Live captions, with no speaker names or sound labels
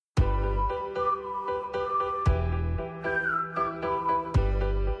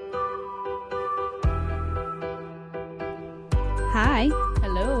Hi.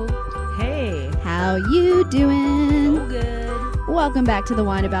 Hello. Hey. How you doing? So good. Welcome back to the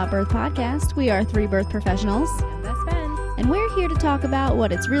Wine About Birth podcast. We are three birth professionals, I'm Best Friend. and we're here to talk about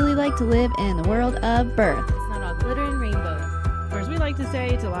what it's really like to live in the world of birth. It's not all glitter and rainbows. Or as we like to say,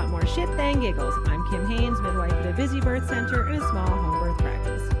 it's a lot more shit than giggles. I'm Kim Haynes, midwife at a busy birth center and a small home birth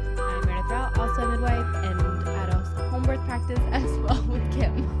practice. I'm Meredith Rao, also a midwife and at a home birth practice as well with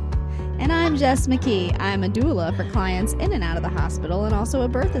Kim. And I'm Jess McKee. I'm a doula for clients in and out of the hospital and also a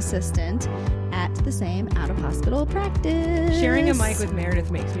birth assistant at the same out-of-hospital practice. Sharing a mic with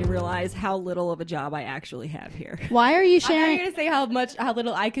Meredith makes me realize how little of a job I actually have here. Why are you I thought you sharing? were going to say how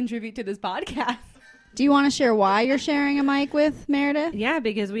little I contribute to this podcast. Do you want to share why you're sharing a mic with Meredith? Yeah,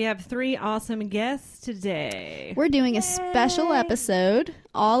 because we have three awesome guests today. We're doing a special episode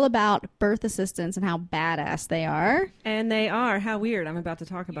all about birth assistants and how badass they are. And they are. How weird. I'm about to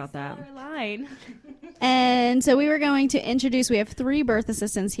talk about that. Our line. And so we were going to we have three birth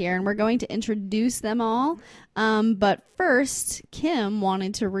assistants here, and we're going to introduce them all. But first, Kim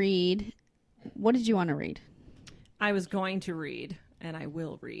wanted to read. What did you want to read? I was going to read, and I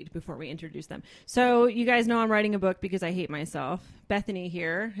will read before we introduce them. So you guys know I'm writing a book because I hate myself. Bethany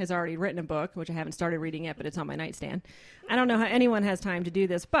here has already written a book, which I haven't started reading yet, but it's on my nightstand. I don't know how anyone has time to do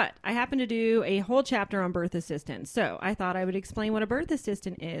this, but I happen to do a whole chapter on birth assistants. So I thought I would explain what a birth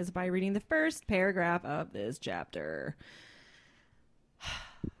assistant is by reading the first paragraph of this chapter.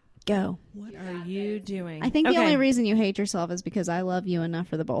 Go. What are you doing? I think the Okay. only reason you hate yourself is because I love you enough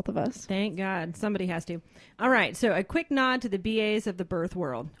for the both of us. Thank God. Somebody has to. All right. So a quick nod to the BAs of the birth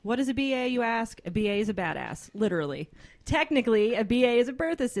world. What is a BA, you ask? A BA is a badass. Literally. Technically, a BA is a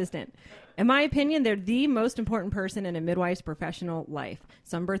birth assistant. In my opinion, they're the most important person in a midwife's professional life.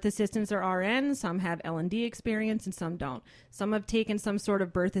 Some birth assistants are RN, some have L&D experience, and some don't. Some have taken some sort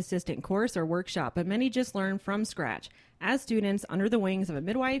of birth assistant course or workshop, but many just learn from scratch as students under the wings of a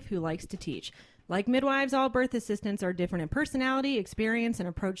midwife who likes to teach. Like midwives, all birth assistants are different in personality, experience, and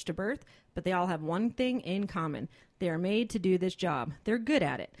approach to birth, but they all have one thing in common. They are made to do this job. They're good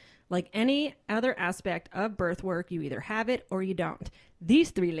at it. Like any other aspect of birth work, you either have it or you don't. These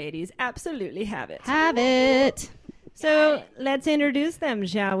three ladies absolutely have it. Have it. So let's introduce them,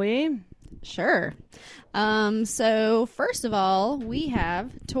 shall we? Sure. So first of all, we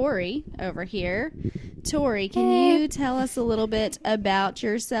have Tori over here. Tori, can you tell us a little bit about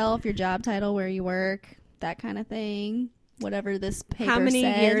yourself, your job title, where you work, that kind of thing? Whatever this paper How many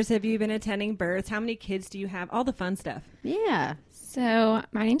said. years have you been attending births? How many kids do you have? All the fun stuff. Yeah. So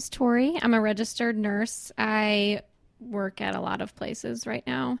my name's Tori. I'm a registered nurse. I work at a lot of places right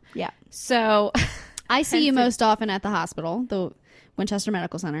now. Yeah. So, I see you most often at the hospital, the Winchester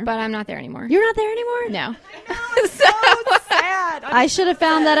Medical Center. but I'm not there anymore. You're not there anymore? No. Sad. I should have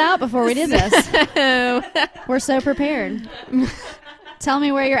found that out before we did this. We're so prepared. Tell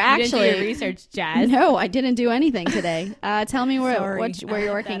me where you're You didn't do actually. your research, Jazz. No, I didn't do anything today. Tell me where Sorry. where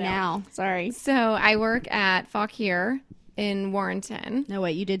you're working now. Sorry. So I work at Fauquier in Warrenton. No,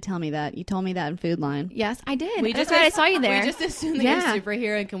 wait, you did tell me that. You told me that in Food Line. Yes, I did. We That's just right. I saw you there. We just assume that Yeah. you're a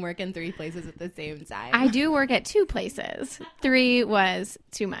superhero and can work in three places at the same time. I do work at two places. 3 was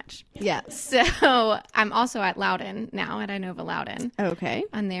too much. Yes. So I'm also at Loudon now, at Inova Loudon, Okay.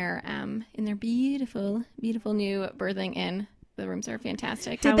 on their in their beautiful, beautiful new birthing inn. The rooms are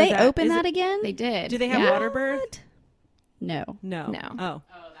fantastic. Did How they is that? open Is that it- again? They did. Do they have Yeah. water birth? No. No. No. Oh.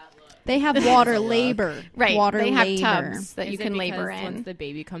 They have water labor. Right. Water they have labor. tubs that Is you it can labor because in. Once the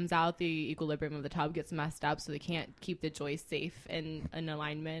baby comes out, the equilibrium of the tub gets messed up, so they can't keep the joist safe and in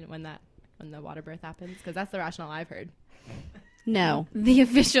alignment when the water birth happens. Because that's the rationale I've heard. No. The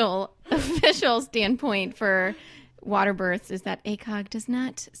official standpoint for water births is that ACOG does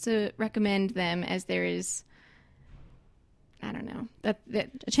not recommend them, as there is, I don't know, that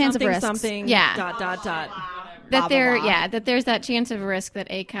A chance something, of risk. something. Yeah. Dot, dot, dot. that there blah. yeah that there's that chance of risk that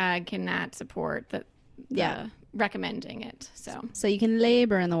ACOG cannot support that. Yeah. Recommending it. So So you can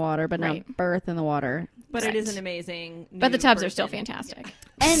labor in the water, but Right. not birth in the water. But Right. it is an amazing. but the new tubs are person. still fantastic.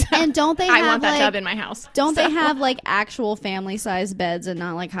 And don't they have I want that like, tub in my house. Don't they So- have like actual family size beds and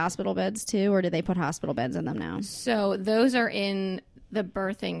not like hospital beds too, or do they put hospital beds in them now? So those are in the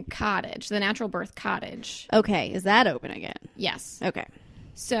birthing cottage, the natural birth cottage. Okay, is that open again? Yes. Okay.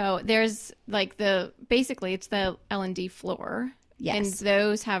 So there's like basically it's the L&D floor. Yes. And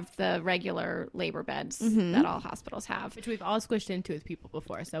those have the regular labor beds that all hospitals have. Which we've all squished into with people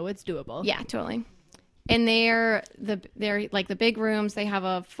before, so it's doable. Yeah, totally. And they're like the big rooms, they have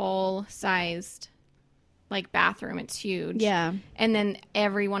a full sized like bathroom. It's huge. Yeah. And then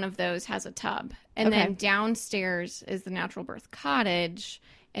every one of those has a tub. And Okay. then downstairs is the natural birth cottage.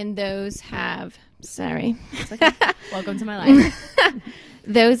 and those have sorry. Welcome to my life.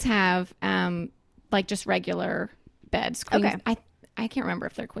 Those have like just regular beds. Queen, Okay. I can't remember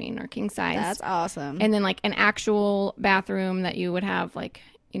if they're queen or king size. That's awesome. And then like an actual bathroom that you would have like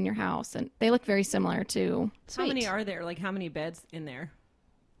in your house, and they look very similar to How many are there? Like, how many beds in there?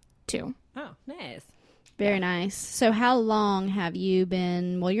 2. Oh, nice. Very nice. So how long have you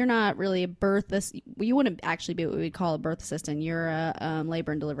been, well, you're not really a you wouldn't actually be what we would call a birth assistant. You're a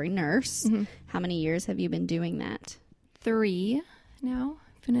labor and delivery nurse. Mm-hmm. How many years have you been doing that? 3 now.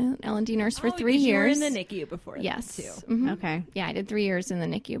 Been an L&D nurse for 3 'cause years. You were in the NICU before Yes. that, too. Mhm. Okay. Yeah, I did 3 years in the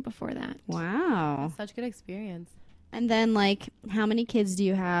NICU before that. Wow. Such good experience. And then, like, how many kids do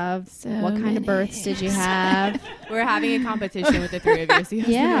you have? So what kind of many. births did you have? We're having a competition with the 3 of you. So you have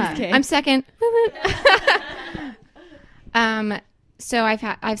Yeah. the most kids. I'm second. So I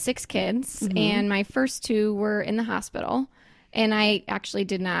have 6 kids, and my first 2 were in the hospital, and I actually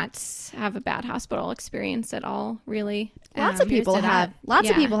did not have a bad hospital experience at all. Really, Lots of people did have. that. Lots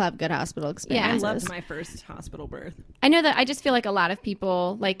of Yeah. people have good hospital I experiences. loved my first hospital birth. I know that I just feel like a lot of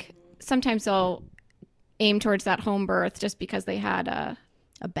people like sometimes they'll aim towards that home birth just because they had a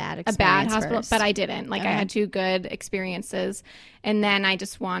bad a experience. bad hospital, first. but I didn't. Like I Okay. had 2 good experiences, and then I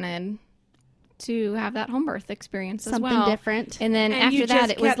just wanted to have that home birth experience as something well. different. And then And you after that,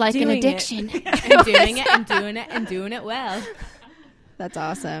 just it was kept like an doing it. addiction. and doing it and doing it and doing it well. That's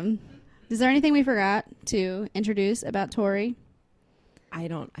awesome. Is there anything we forgot to introduce about Tori? I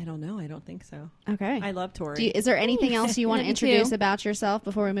don't know. I don't think so. Okay. I love Tori. Is there anything else you want to Me introduce too. about yourself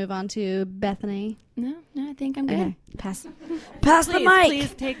before we move on to Bethany? No, I think I'm good. Okay. Pass the please, mic.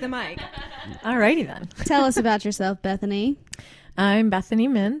 please take the mic. Alrighty then. Tell us about yourself, Bethany. I'm Bethany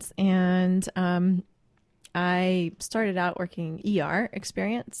Mintz, and I started out working ER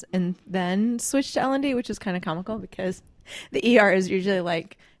experience and then switched to L&D, which is kind of comical because the ER is usually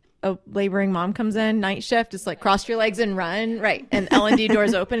like a laboring mom comes in, night shift, it's like cross your legs and run, right? And L&D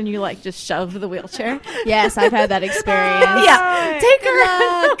doors open and you like just shove the wheelchair. Yes, I've had that experience. Yeah, take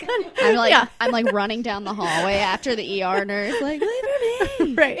her. I'm like running down the hallway after the ER nurse, like, leave her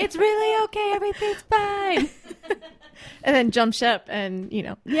be. Right. It's really okay. Everything's fine. And then jump ship and,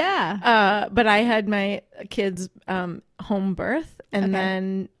 Yeah. but I had my kids home birth and Okay.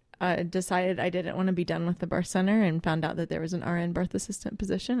 then decided I didn't want to be done with the birth center and found out that there was an RN birth assistant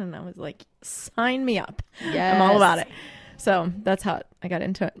position. And I was like, sign me up. Yes. I'm all about it. So that's how I got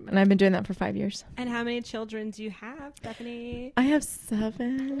into it. And I've been doing that for 5 years. And how many children do you have, Bethany? I have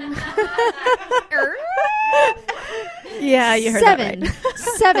 7. Yeah, you heard Seven. that right.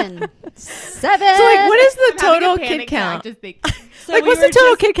 Seven. So like, what is the Having a total panic kid count? attack, just think, So Like, we what's the were total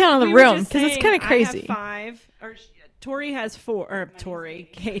just- kid count in the we were room? just Because it's saying, kind of I crazy. have 5. Or Tori has 4. Or Tori.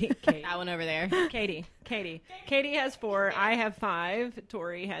 Katie. that one over there. Katie. Katie has 4. I have 5.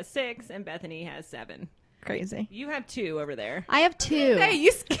 Tori has 6. And Bethany has 7. Crazy. You have 2 over there. I have 2. Hey,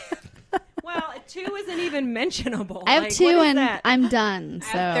 you skipped. Well, 2 isn't even mentionable. I have Like, 2 what is and that? I'm done.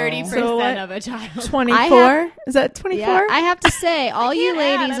 So 30% So what? of a child. 24? Is that 24? Yeah, I have to say, all you can't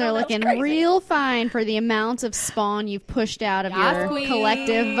add. ladies I don't are know. looking It's crazy. real fine for the amount of spawn you've pushed out of Yes, your queen.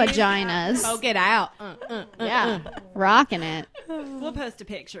 collective vaginas. Poke it out. Yeah, rocking it. We'll post a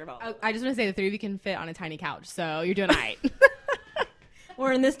picture of all. I just want to say the 3 of you can fit on a tiny couch, so you're doing all right.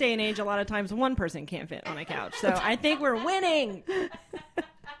 Or in this day and age, a lot of times one person can't fit on a couch. So I think we're winning.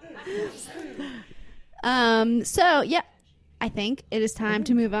 So yeah, I think it is time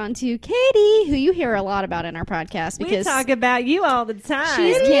to move on to Katie, who you hear a lot about in our podcast We because talk about you all the time.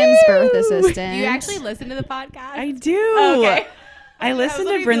 she's Kim's birth assistant. Do you actually listen to the podcast? I do. Okay. I listened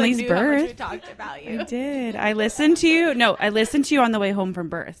was to hoping you, Brinley's knew how much we birth. talked about I you. did. I listened to you. No, I listened to you on the way home from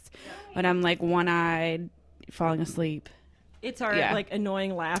birth when I'm like one-eyed, falling asleep. It's our Yeah. like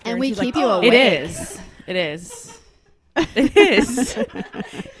annoying laughter. And we she's keep like, you "Oh, awake. It is. It is. It is.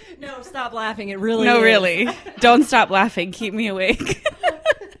 No, stop laughing. It really No, is. really. Don't stop laughing. Keep me awake.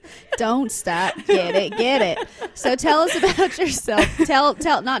 Don't stop. Get it. So tell us about yourself. Don't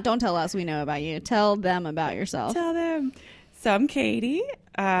tell us. We know about you. Tell them about yourself. Tell them. So I'm Katie,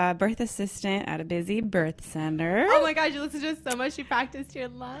 birth assistant at a busy birth center. Oh my gosh, you listened to us so much you practiced your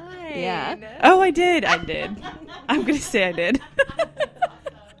line. Yeah. Oh, I did. I'm going to say I did.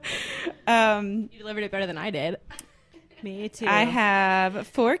 You delivered it better than I did. Me too. I have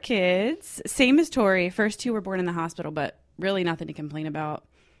 4 kids, same as Tori. First 2 were born in the hospital, but really nothing to complain about.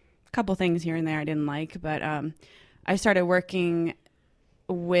 A couple things here and there I didn't like, but I started working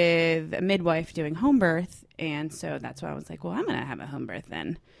with a midwife doing home birth, and so that's why I was like, well, I'm going to have a home birth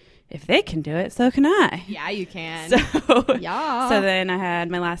then. If they can do it, so can I. Yeah, you can. So, Yeah. so then I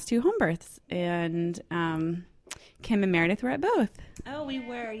had my last 2 home births, and Kim and Meredith were at both. Oh, we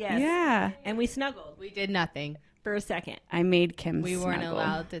were, yes. Yeah. And we snuggled We did nothing. for a second. I made Kim We weren't snuggle.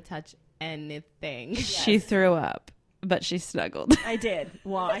 allowed to touch anything. She threw up, but she snuggled. I did.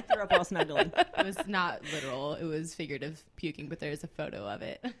 Well, I threw up while snuggling. It was not literal. It was figurative puking, but there's a photo of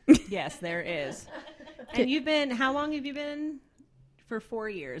it. Yes, there is. And how long have you been? For 4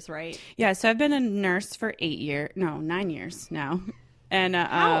 years, right? Yeah, so I've been a nurse for 9 years now. And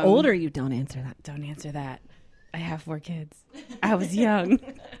How old are you? Don't answer that. Don't answer that. I have 4 kids. I was young.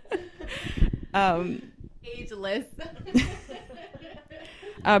 Ageless.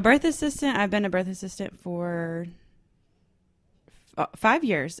 Birth assistant. I've been a birth assistant for 5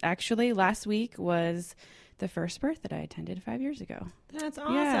 years. Actually, last week was the first birth that I attended 5 years ago. That's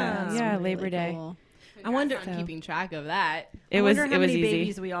awesome. Yeah, Labor Day. Cool. I wonder. on keeping track of that. It I was wonder how it was many easy.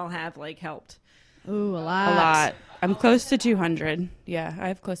 babies we all have helped. Ooh, a A lot. lot. I'm close to 200. Yeah, I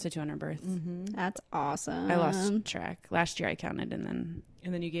have close to 200 births. That's awesome. I lost track. Last year I counted, and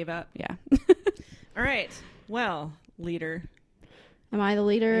then You gave up. yeah. All right. Well, leader. Am I the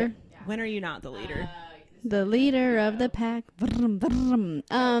leader? When are you not the leader? The leader of the pack. Vroom, vroom.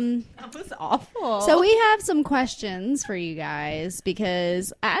 That was awful. So we have some questions for you guys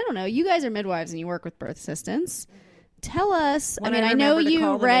because I don't know. You guys are midwives and you work with birth assistants. Tell us. When I know remember to you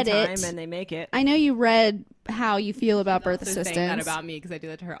call them read in time it. and they make it. I know you read how you feel about birth also saying that assistants. about me because I do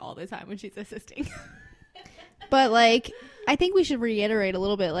that to her all the time when she's assisting. But like, I think we should reiterate a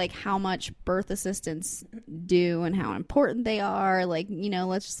little bit like how much birth assistants do and how important they are. Like,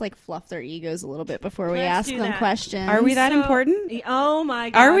 let's just like fluff their egos a little bit before we Let's ask do them that. questions. Are we that So- important? Oh my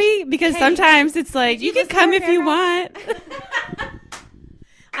gosh. Are we? Because Hey, sometimes it's like did you you can come listen if to you her? want.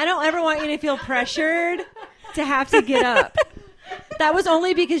 I don't ever want you to feel pressured to have to get up. That was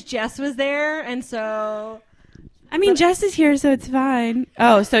only because Jess was there, and so I mean, Jess is here, so it's fine.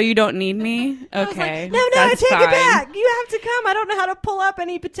 Oh, so you don't need me? I was Okay, like, no, that's take fine. it back. You have to come. I don't know how to pull up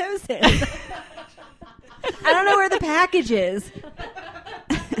any Pitocin. I don't know where the package is.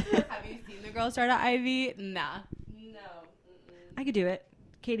 Have you seen the girl start at Ivy? Nah. No. I could do it.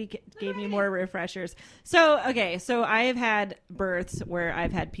 Katie gave me more refreshers. So I have had births where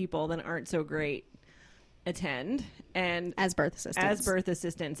I've had people that aren't so great attend and as birth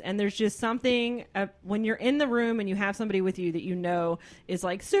assistants? And there's just something when you're in the room and you have somebody with you that you know is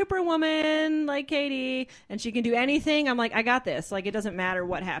like superwoman, like Katie, and she can do anything. I'm like, I got this. Like, it doesn't matter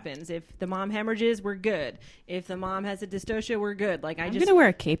what happens. If the mom hemorrhages, we're good. If the mom has a dystocia, we're good. Like, I'm gonna wear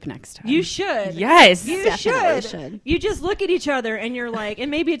a cape next time. you should. Yes. You Definitely should. should. You just look at each other and you're like, and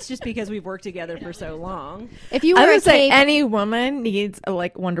maybe it's just because we've worked together for so long. If you I were a would say cape, any woman needs a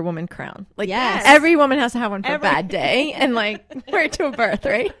like Wonder Woman crown. Like Yes. every woman has to have one for Every- a bad day and like wear it to a birth,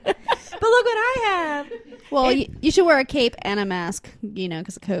 right? But look what I have. well, you should wear a cape and a mask,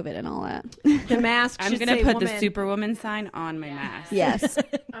 because of COVID and all that. The mask. I'm should gonna say put woman. the superwoman sign on my mask. Yes.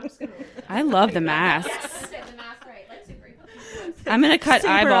 I love the masks. I'm gonna cut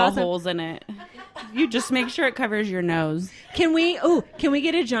Super eyeball awesome. holes in it. You just make sure it covers your nose. Can we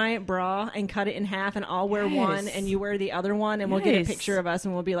get a giant bra and cut it in half, and I'll wear one and you wear the other one, and we'll get a Yes. picture of us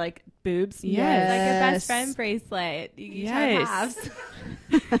and we'll be like boobs. Yes. Like a Yes. best friend bracelet. You each Yes. have halves.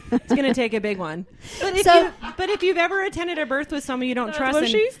 It's gonna take a big one. But if you've ever attended a birth with someone you don't trust, what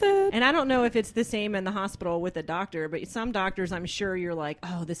and, she said. and I don't know if it's the same in the hospital with a doctor, but some doctors I'm sure you're like,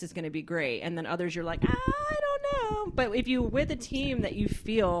 oh, this is gonna be great, and then others you're like, I don't know. But if you're with a team that you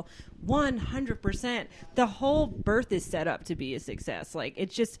feel 100%, the whole birth is set up to be a success. Like, it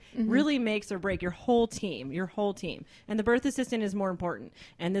just really makes or break your whole team, and the birth assistant is more important.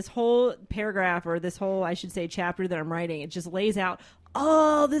 And this whole paragraph, or this whole, I should say, chapter that I'm writing, it just lays out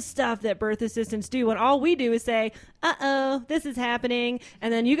all the stuff that birth assistants do, and all we do is say, uh-oh, this is happening,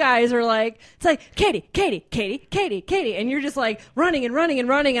 and then you guys are like, it's like, Katie, and you're just like running, and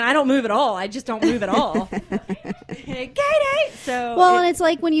I don't move at all. I just don't move at all. Katie! So Well, and it's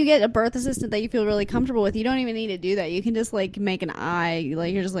like when you get a birth assistant that you feel really comfortable with, you don't even need to do that. You can just like make an eye,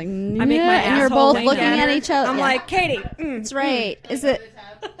 like you're just like, I make my and you're asshole both wink looking at at her. each other. I'm Yeah. like, Katie, that's right. Is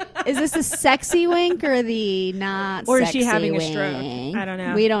this a sexy wink or the not? Or is she sexy having a wink? stroke? I don't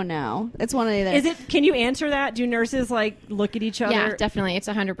know. We don't know. It's one of the. is it? Can you answer that? Do nurses like look at each other? Yeah, definitely. It's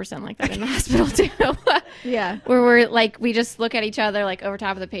 100% like that in the hospital too. Yeah. Where we're like, we just look at each other like over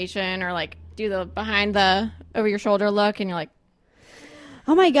top of the patient, or like do the behind the over your shoulder look, and you're like,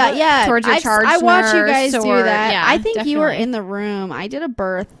 Oh my god, yeah. Towards your charge I watch you guys nurse, do or- that. yeah, I think you were definitely. in the room. I did a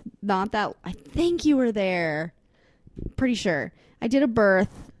birth. I think you were there. Pretty sure. I did a birth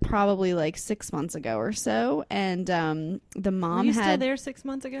probably like 6 months ago or so, and the Were mom you still had. there 6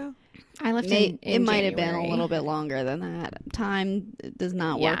 months ago? I left It might have been a January. little bit longer than that. Time does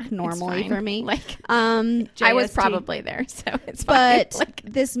not Yeah, work it's normally fine. for me. Like Um, I was JST. probably there, so it's fine. but Like,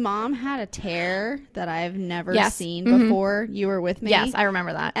 this mom had a tear that I've never Yes. seen Mhm. before. You were with me. yes, I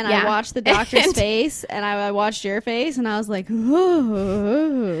remember that. And Yeah. I watched the doctor's And- face, and I watched your face, and I was like,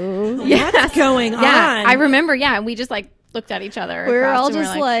 ooh. What's going on? Yeah, I remember. Yeah, we just like looked at each other. We were across all and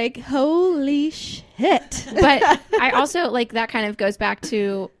just like, holy shit. But I also like that kind of goes back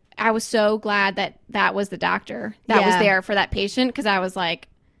to I was so glad that that was the doctor that was Yeah. there for that patient because I was like,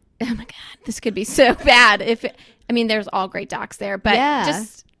 oh my god, this could be so bad. I mean, there's all great docs there, but Yeah.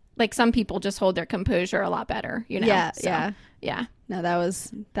 just like some people just hold their composure a lot better, you know? Yeah, So, yeah. yeah. No, that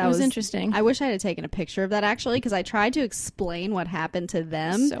was interesting. I wish I had taken a picture of that actually, because I tried to explain what happened to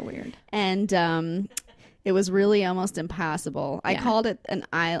them, So weird. and it was really almost impossible. I Yeah. called it an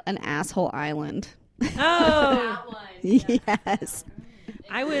asshole island. Oh, Yes.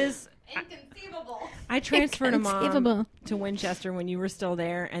 I was. I transferred a mom Inconceivable. to Winchester when you were still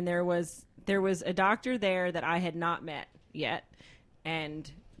there, and there was a doctor there that I had not met yet, and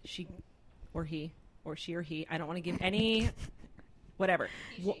she or he I don't want to give any whatever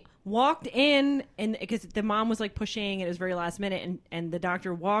walked in, and because the mom was like pushing and it was very last minute, and the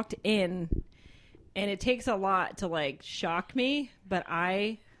doctor walked in, and it takes a lot to like shock me, but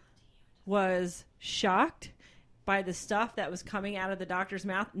I was shocked by the stuff that was coming out of the doctor's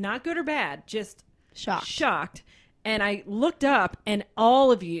mouth, not good or bad, just shocked. And I looked up, and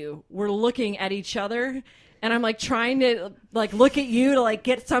all of you were looking at each other, and I'm like trying to like look at you to like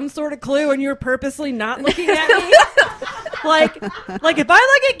get some sort of clue, and you're purposely not looking at me. like if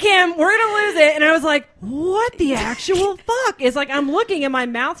I look at Kim, we're gonna lose it. And I was like, what the actual fuck? It's like I'm looking and my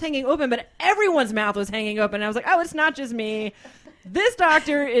mouth's hanging open, but everyone's mouth was hanging open. And I was like, oh, it's not just me. This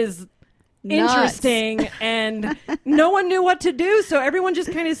doctor is Nuts. interesting, and no one knew what to do, so everyone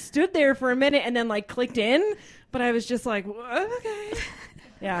just kind of stood there for a minute and then like clicked in, but I was just like, okay.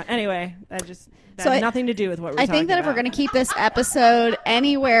 Yeah, anyway, that So had nothing to do with what we're I talking think that if we're about. going to keep this episode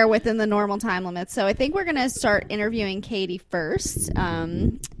anywhere within the normal time limits, so I think we're going to start interviewing Katie first,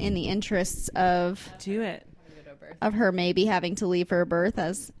 in the interests of do it. her maybe having to leave for a birth,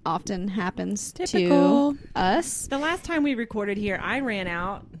 as often happens Typical. to us. The last time we recorded here, I ran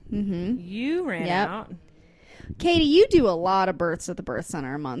out. Mm-hmm. You ran Yep. out. Katie, you do a lot of births at the birth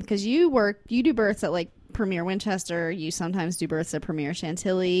center a month because you do births at like Premier Winchester. You sometimes do births at Premier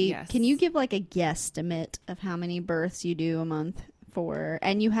Chantilly. Yes. Can you give like a guesstimate of how many births you do a month for?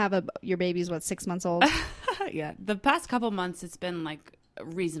 And you have your baby's what, 6 months old? Yeah, the past couple months it's been like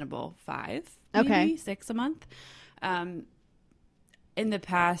reasonable 5, Okay. maybe 6 a month. In the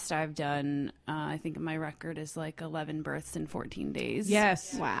past, I've done. I think my record is like 11 births in 14 days.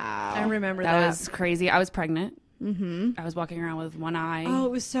 Yes. Wow. I remember that. that was crazy. I was pregnant. Mm-hmm. I was walking around with one eye. Oh,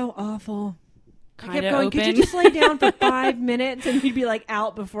 it was so awful. I Kinda kept going, could you open. just lay down for 5 minutes? And you'd be like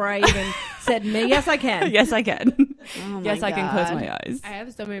out before I even said, yes, I can. Yes, I can. Oh my yes, I can close God. my eyes. I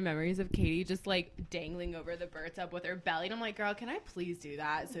have so many memories of Katie just like dangling over the birth tub with her belly, and I'm like, girl, can I please do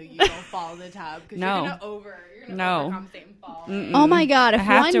that so you don't fall in the tub? Because No. you're gonna No. overcompensate and fall. Oh my God. If I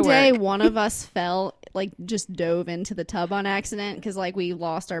have one to day work. one of us fell, like just dove into the tub on accident because like we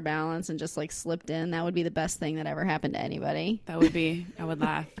lost our balance and just like slipped in, that would be the best thing that ever happened to anybody. That would be. I would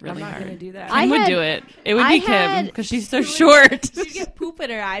laugh I'm really not hard. going to do that. Kim I would had- do it. It would I be Kim had- because she's so short. She'd get poop in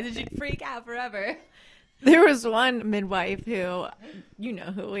her eyes and she'd freak out forever. There was one midwife who, you know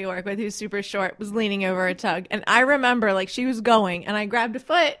who we work with, who's super short, was leaning over a tug. And I remember, like, she was going, and I grabbed a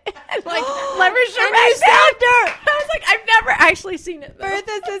foot and, like, leveraged her back down. I was like, I've never actually seen it. though. Birth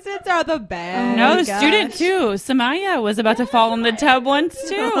assistants are the best. No, my student gosh. too. Samaya was about to fall in the tub once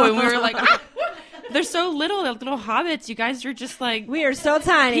too, and we were like, "Ah." They're so little, they're little hobbits. You guys are just like We are so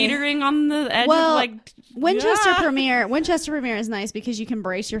tiny. teetering on the edge Well, of like Winchester Premier is nice because you can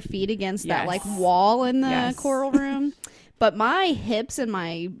brace your feet against that Yes. like wall in the Yes. coral room. But my hips and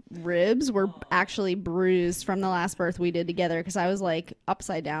my ribs were actually bruised from the last birth we did together because I was like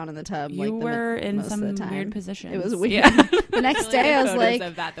upside down in the tub. you like, were in most of some the time. weird position. It was weird. Yeah. The next day I was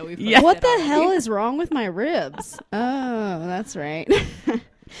like, that we Yeah. what the hell is wrong with my ribs? Oh, that's right.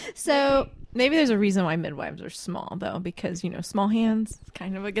 So Maybe there's a reason why midwives are small, though, because, you know, small hands is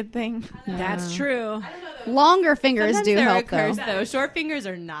kind of a good thing. That's true. longer fingers Sometimes do they're help a curse, though. though. Short fingers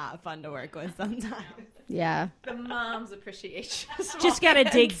are not fun to work with sometimes. Yeah, The mom's appreciation. Just got to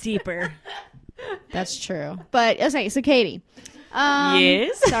dig deeper. that's true. But okay, so Katie.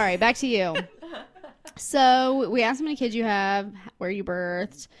 Yes. Sorry, back to you. So we asked how many kids you have, where you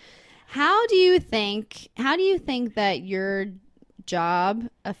birthed. How do you think that your job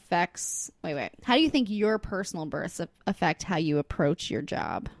affects? Wait. How do you think your personal births affect how you approach your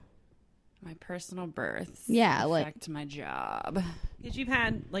job? My personal births. Yeah, like- affect my job. Because you've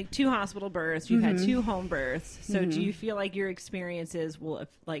had like 2 hospital births, you've had 2 home births. So do you feel like your experiences will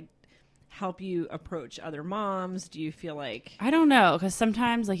like help you approach other moms? Do you feel like I don't know, because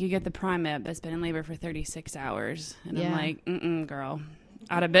sometimes like you get the Primeb that's been in labor for 36 hours, and Yeah. I'm like, girl,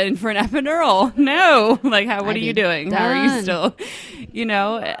 out of bed for an epidural? No, like how? What I'd are you be doing? How are you done. still? You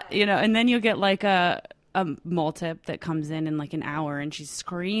know, and then you'll get like a multip that comes in like an hour and she's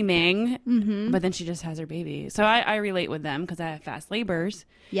screaming, but then she just has her baby. So I relate with them because I have fast labors.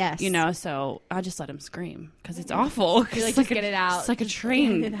 Yes. You know, so I just let them scream because it's awful. You're like, It's just get it out. It's like a Just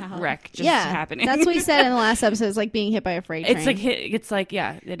train get it out. wreck just yeah, happening. that's what we said in the last episode. It's like being hit by a freight train. It's like it's like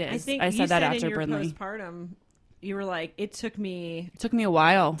yeah, it is. I think I you said that said after in your Burnley. postpartum, you were like, it took me It took me a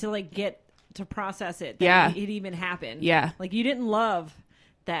while. to like get to process it. That Yeah. it even happened. Yeah. Like you didn't love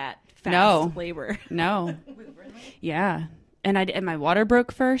that fast No. labor. No. Yeah. And my water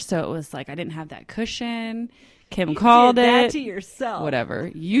broke first, so it was like I didn't have that cushion. Kim called Did that it. to yourself. Whatever.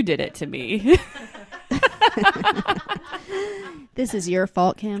 You did it to me. this is your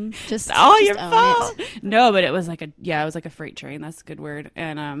fault, Kim. Just All just your own fault. it. No, but it was like a freight train. That's a good word.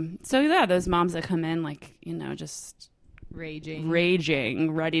 And so yeah, those moms that come in like, just Raging.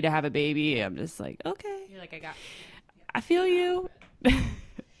 raging, ready to have a baby. I'm just like, okay. You're like, I feel you. I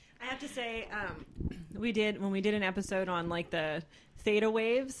have to say, when we did an episode on like the theta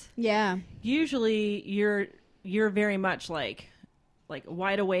waves, Yeah. usually you're very much like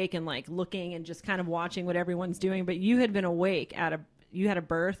wide awake and like looking and just kind of watching what everyone's doing. But you had been awake you had a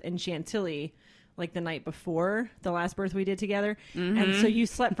birth in Chantilly like the night before the last birth we did together. And so you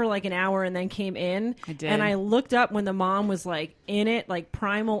slept for like an hour and then came in. I did. And I looked up when the mom was like in it, like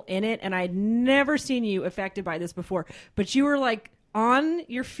primal in it. And I'd never seen you affected by this before, but you were like on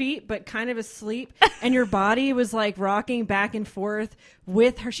your feet, but kind of asleep. And your body was like rocking back and forth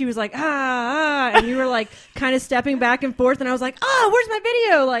with her. She was like, and you were like kind of stepping back and forth. And I was like, where's my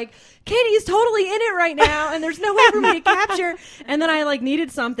video? Like, Katie is totally in it right now. And there's no way for me to capture. And then I like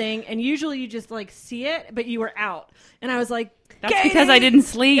needed something. And usually you just like see it, but you were out. And I was like, That's Katie! because I didn't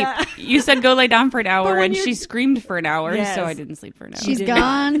sleep. Yeah. You said go lay down for an hour, when and you're- she screamed for an hour, Yes. so I didn't sleep for an hour. She's did.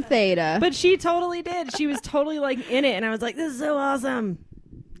 gone theta. But she totally did. She was totally like in it. And I was like, this is so awesome.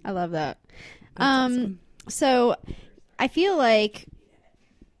 I love that. awesome. So I feel like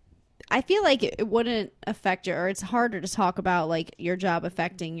it wouldn't affect you, or it's harder to talk about like your job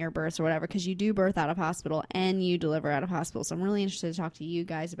affecting your births or whatever, because you do birth out of hospital and you deliver out of hospital. So I'm really interested to talk to you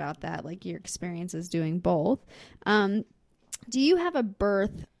guys about that, like your experiences doing both. Do you have a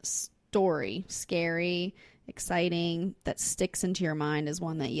birth story, scary, exciting, that sticks into your mind as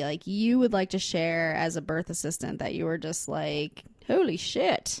one that you would like to share as a birth assistant, that you were just like, holy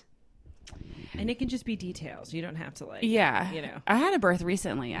shit? And it can just be details. You don't have to like, Yeah. you know. I had a birth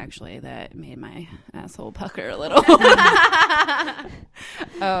recently, actually, that made my asshole pucker a little.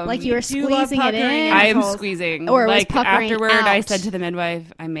 Like you were you love squeezing it puckering in? I am assholes. squeezing. Or it was like puckering afterward, I out. said to the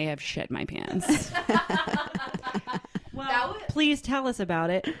midwife, I may have shit my pants. Well, please tell us about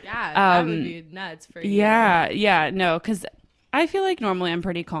it. Yeah, that would Um, be nuts for you. yeah, no, because I feel like normally I'm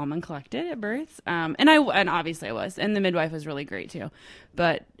pretty calm and collected at births, and obviously I was, and the midwife was really great too,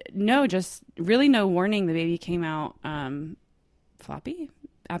 but no, just really no warning. The baby came out floppy,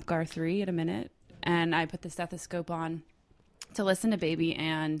 Apgar 3 at a minute, and I put the stethoscope on to listen to baby,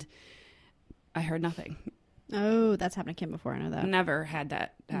 and I heard nothing. Oh, that's happened to Kim before. I know that. Never had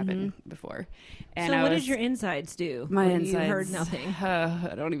that happen before. And So I what was, did your insides do? my when insides? You heard nothing.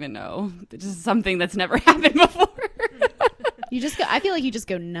 I don't even know. It's just something that's never happened before. You just go. I feel like you just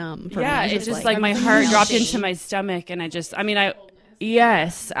go numb. For Yeah, me. it's just like my heart dropped into my stomach, and I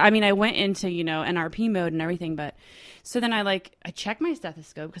went into NRP mode and everything, but so then I checked my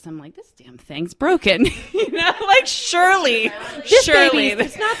stethoscope because I'm like, this damn thing's broken, surely,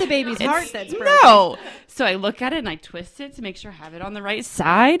 It's not the baby's heart that's broken. no. So I look at it and I twist it to make sure I have it on the right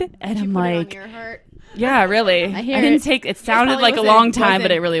side, and I'm like, your heart. yeah, really. I hear didn't it. take. It sounded like a long time,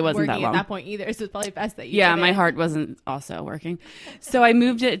 but it really wasn't that working long. at that point either. So it's probably best that you. Yeah, did my it. heart wasn't also working. So I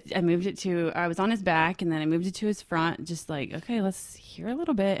moved it to, I was on his back, and then I moved it to his front, just like, okay, let's hear a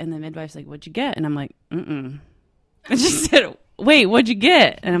little bit. And the midwife's like, what'd you get? And I'm like, I just said, wait, what'd you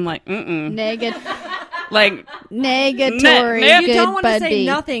get? And I'm like, Negative. like, Negatory. Ne- You good don't want to say buddy.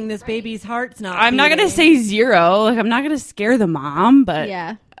 nothing. This baby's heart's not. I'm not going to beating. say 0. Like, I'm not going to scare the mom, but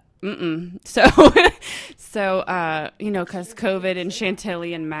Yeah. So, because COVID and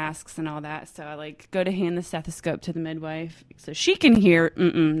Chantilly and masks and all that. So I go to hand the stethoscope to the midwife so she can hear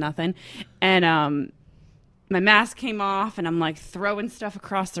nothing. And my mask came off, and I'm like throwing stuff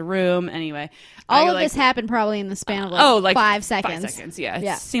across the room. Anyway, All I, of like, this happened probably in the span of like 5 seconds. 5 seconds, yeah. It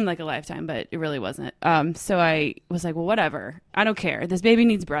Yeah. seemed like a lifetime, but it really wasn't. So I was like, well, whatever. I don't care. This baby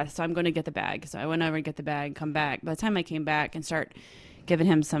needs breath, so I'm going to get the bag. So I went over to get the bag and come back. By the time I came back and start giving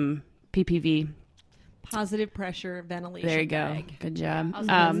him some PPV, Positive pressure ventilation. there you go. bag. Good job. Also,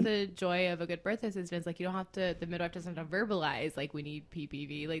 that's the joy of a good birth assistant. Like, you don't have to, the midwife doesn't have to verbalize, like, we need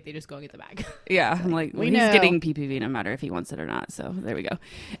PPV. Like, they just go and get the bag. Yeah, I'm like, We he's know. getting PPV no matter if he wants it or not. So there we go.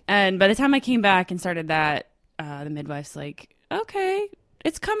 And by the time I came back and started that, the midwife's like, okay,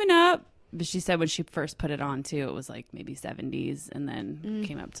 it's coming up. But she said when she first put it on too, it was like maybe 70s, and then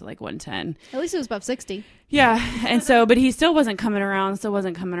came up to like 110. At least it was above 60. Yeah, and so, but he still wasn't coming around.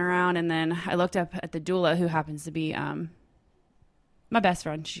 And then I looked up at the doula, who happens to be my best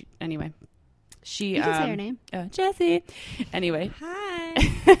friend. She You can say her name. Jessie. Anyway,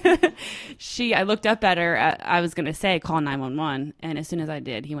 Hi. I looked up at her. I was gonna say call 911, and as soon as I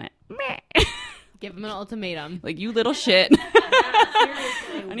did, he went meh. Give him an ultimatum. Like, you little shit.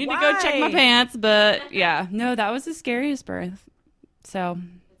 I need to go check my pants, but yeah, no, that was the scariest birth. So, Those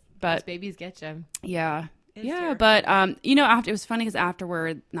but babies get you. yeah, It's yeah, terrifying. but after, it was funny because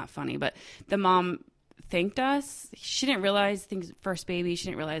afterward, not funny, but the mom thanked us. She didn't realize things. First baby, she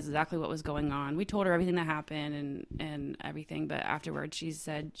didn't realize exactly what was going on. We told her everything that happened and everything, but afterward, she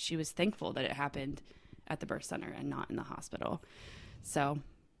said she was thankful that it happened at the birth center and not in the hospital. So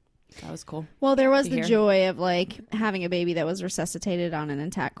that was cool. Well, there was To the hear. joy of like having a baby that was resuscitated on an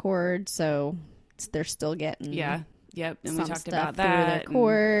intact cord, so they're still getting Yeah. Yep. And we some talked stuff about through that. their and-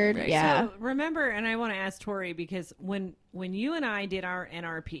 cord. Right. Yeah. So remember, and I want to ask Tori, because when you and I did our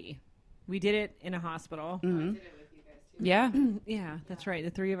NRP, we did it in a hospital. Mhm. Yeah. Yeah, that's right. The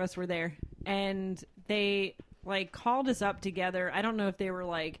three of us were there, and they like called us up together. I don't know if they were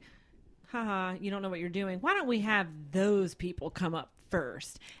like, haha, you don't know what you're doing. Why don't we have those people come up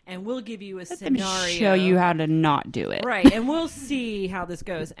first, and we'll give you a Let them scenario. show you how to not do it. Right, and we'll see how this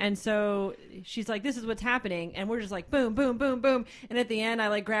goes. And so she's like, this is what's happening, and we're just like, boom, boom, boom, boom. And at the end, I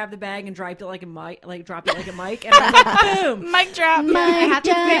like grabbed the bag and dropped it like a mic, and I was like, boom. Mic drop. I have to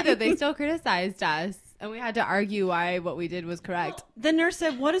say that they still criticized us, and we had to argue why what we did was correct. The nurse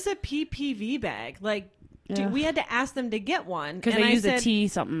said, what is a PPV bag? Like, Yeah. we had to ask them to get one. Because And they I use a said, tea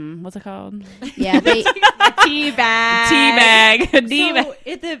something. What's it called? Yeah. They, Tea bag. Tea bag. A tea So bag.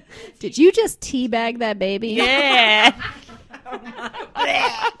 at the did you just teabag that baby? Yeah.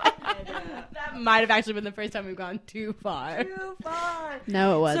 That might have actually been the first time we've gone too far. too far.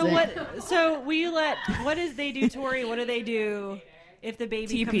 No, it wasn't. So what? So will you let? What does they do, Tori? What do they do if the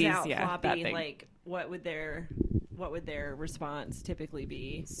baby comes TPs, out yeah, that floppy? thing. Like, what would their response typically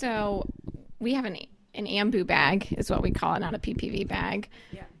be? So we have an AMBU bag is what we call it, not a PPV bag.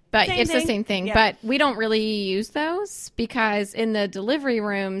 Yeah. But Same it's thing. the same thing. Yeah. But we don't really use those because in the delivery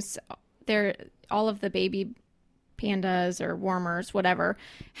rooms, all of the baby pandas or warmers, whatever,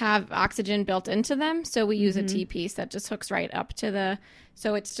 have oxygen built into them. So we use a T-piece that just hooks right up to the.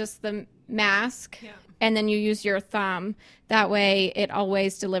 So it's just the mask, and then you use your thumb. That way, it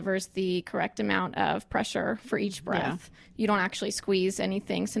always delivers the correct amount of pressure for each breath. You don't actually squeeze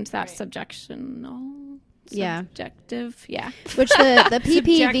anything since that's subjectional. Yeah. Subjective. Yeah. Which the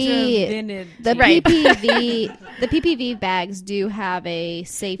PPV. The Right. the PPV bags do have a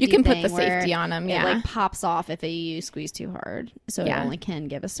safety. You can put thing the where safety on 'em, It yeah. like pops off if you squeeze too hard, so Yeah. it only can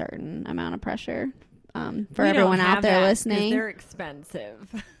give a certain amount of pressure. For We everyone don't out have there that 'cause listening, they're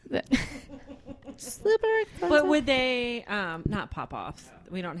expensive. super expensive. But would they not pop offs?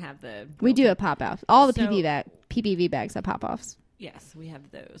 We don't have the. We do have pop offs. All the So- PPV bags have pop offs. Yes, we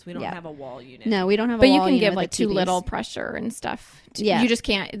have those. We don't Yeah. have a wall unit. No, we don't have. But a you wall can unit give with like the too TVs. little pressure and stuff. Yeah. You just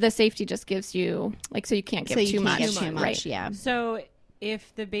can't. The safety just gives you like so you can't give so you too can't much. give too much. Right. Yeah. So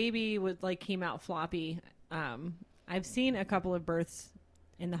if the baby would like came out floppy, I've seen a couple of births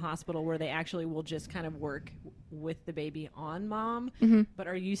in the hospital where they actually will just kind of work with the baby on mom. Mm-hmm. But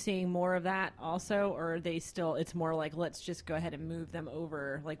are you seeing more of that also, or are they still? It's more like let's just go ahead and move them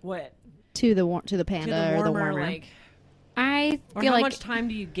over. Like what To the panda to the or the warmer? warmer. Like, I or feel how like much time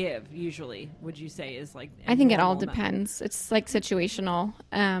do you give usually? Would you say is like? a I think it all normal amount? depends. It's like situational.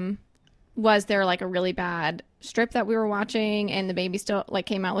 Was there like a really bad strip that we were watching and the baby still like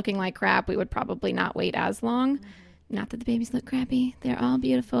came out looking like crap? We would probably not wait as long. Not that the babies look crappy; they're all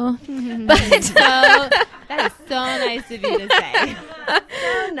beautiful. But So that is so nice of you to say.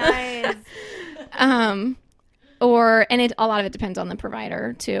 So nice. And a lot of it depends on the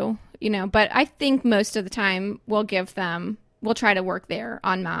provider too, but I think most of the time we'll try to work there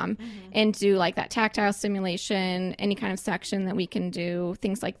on mom and do like that tactile stimulation, any kind of suction that we can do,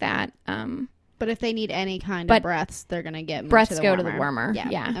 things like that. But if they need any kind But of breaths, they're gonna get moved breaths to go to the warmer. Yeah.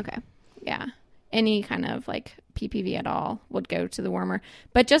 Yeah. Okay. Yeah. Any kind of like PPV at all would go to the warmer.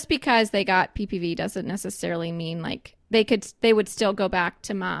 But just because they got PPV doesn't necessarily mean like they would still go back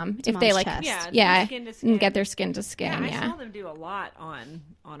to mom if they mom's like chest. Yeah, skin to skin. and get their skin to skin. Yeah, Yeah. I saw them do a lot on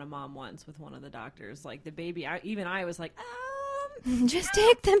a mom once with one of the doctors. Like the baby, I was like, Just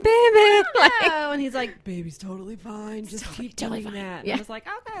take the baby. Like, no, and he's like, baby's totally fine. Just keep totally doing fine. that. And Yeah. I was like,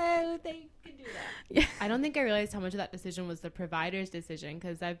 okay, they can do that. I don't think I realized how much of that decision was the provider's decision,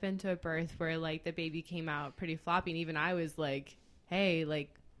 because I've been to a birth where like the baby came out pretty floppy, and even I was like, hey, like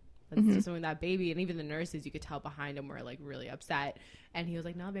let's do something with that baby. And even the nurses, you could tell behind him, were like really upset. And he was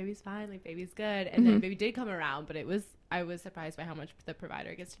like, no, baby's fine, like baby's good. And then baby did come around, but I was surprised by how much the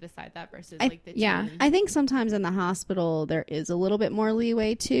provider gets to decide that versus like the yeah. team. I think sometimes in the hospital there is a little bit more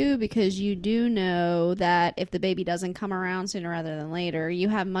leeway too, because you do know that if the baby doesn't come around sooner rather than later, you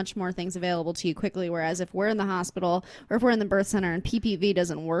have much more things available to you quickly. Whereas if we're in the hospital or if we're in the birth center and PPV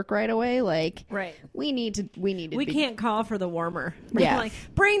doesn't work right away, like Right. we need to We can't call for the warmer. Yeah. Like,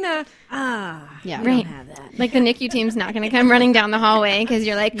 bring the Yeah. we Right. don't have that. Like the NICU team's not going to come running down the hallway because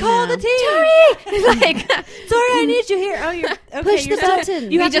you're like, Call No. the team. like, Sorry, I need you here. Oh, you're okay. Push you're the button.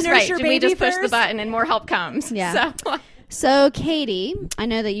 You we have just to nurse your baby we just push the first? button and more help comes. Yeah. So, So, Katie, I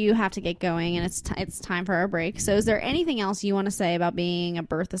know that you have to get going and it's time for our break. So, is there anything else you want to say about being a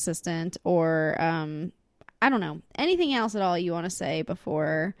birth assistant, or I don't know, anything else at all you want to say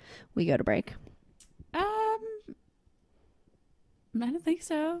before we go to break? I don't think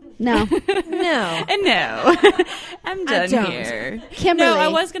so. No. No. And no, I'm done don't. here. Kimberly. No, I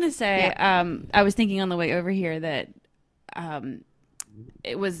was gonna say. I was thinking on the way over here that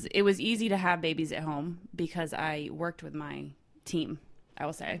it was easy to have babies at home because I worked with my team. I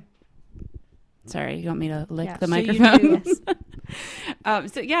will say. Sorry, you want me to lick the So you microphone? do,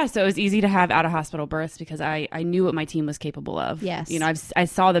 So it was easy to have out of hospital births because I knew what my team was capable of. Yes. You know, I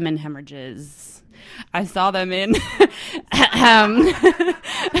saw them in hemorrhages. I saw them in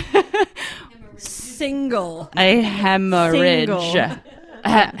Single. a hemorrhage.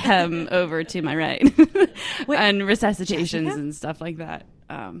 Single. Over to my right. And resuscitations and stuff like that.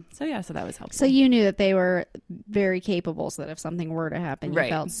 So that was helpful. So you knew that they were very capable, so that if something were to happen, you Right.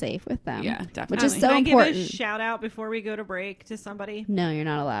 felt safe with them. Yeah, Which definitely. is so Can I give a important. shout out before we go to break to somebody? No, you're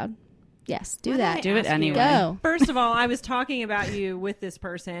not allowed. Yes, do Why that. did I Do it ask you? anyway. Go. First of all, I was talking about you with this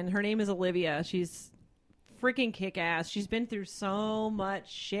person. Her name is Olivia. She's freaking kick-ass. She's been through so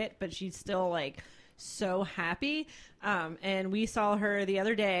much shit, but she's still like so happy. And we saw her the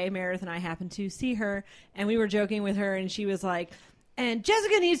other day. Meredith and I happened to see her, and we were joking with her, and she was like, and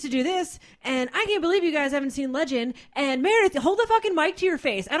Jessica needs to do this, and I can't believe you guys haven't seen Legend, and Meredith, hold the fucking mic to your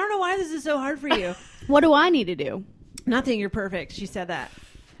face. I don't know why this is so hard for you. What do I need to do? Nothing, you're perfect. She said that.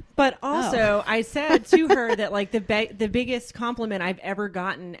 But also, I said to her that like the biggest compliment I've ever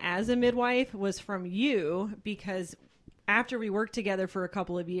gotten as a midwife was from you, because after we worked together for a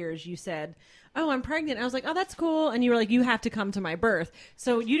couple of years, you said, "Oh, I'm pregnant." I was like, "Oh, that's cool." And you were like, "You have to come to my birth."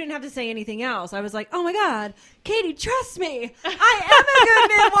 So you didn't have to say anything else. I was like, "Oh my God, Katie, trust me. I am a good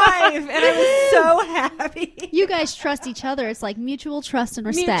midwife." And I was so happy. You guys trust each other. It's like mutual trust and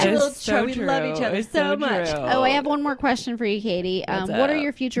respect. Mutual It's so we love each true. other It's so so much. true. Oh, I have one more question for you, Katie. What's What are up?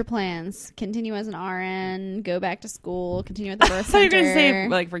 your future plans? Continue as an RN, go back to school, continue at the birth So center. you're gonna say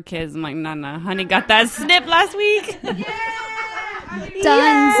like for kids? I'm like, no, honey, got that snip last week.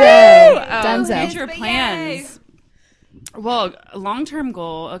 Dunzo. Dunzo. Future plans. Well, long-term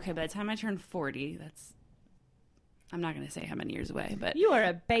goal. Okay, by the time I turn 40, I'm not going to say how many years away, but You are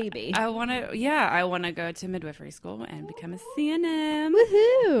a baby. I want to go to midwifery school and become a CNM.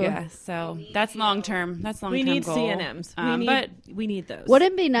 Woohoo. Yeah, so that's long-term. That's long-term We need goal. CNMs. But We need those.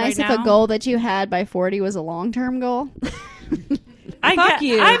 Wouldn't it be nice Right if a now? goal that you had by 40 was a long-term goal? Fuck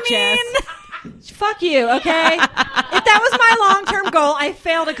you, I Jess. Fuck you, okay? If that was my long-term goal, I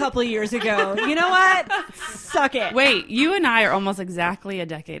failed a couple of years ago. You know what? Suck it. wait, you and I are almost exactly a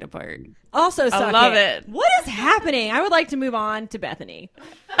decade apart. Also suck love it. What is happening? I would like to move on to Bethany.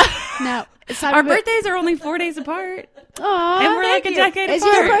 No. It's time Our to move- birthdays are only 4 days apart, Aw, and we're like a thank you. decade Is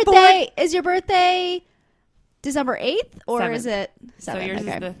apart. your birthday December 8th or 7th. is it So 7th? yours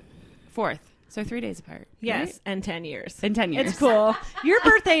Okay. is the 4th. So 3 days apart. Yes, right? and 10 years. In 10 years. It's cool. Your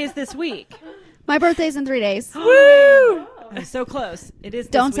birthday is this week. My birthday's in 3 days. Woo! So close. It is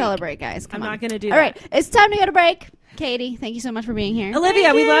this Don't week. celebrate, guys. Come I'm on. not going to do All right. It's time to go to break. Katie, thank you so much for being here.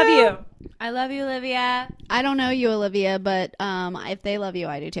 Olivia, we love you. I love you, Olivia. I don't know you, Olivia, but if they love you,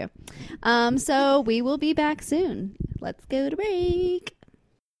 I do too. So we will be back soon. Let's go to break.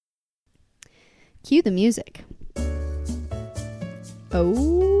 Cue the music.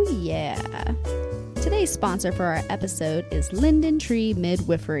 Oh, yeah. Today's sponsor for our episode is Linden Tree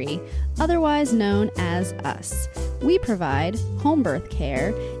Midwifery, otherwise known as US. We provide home birth care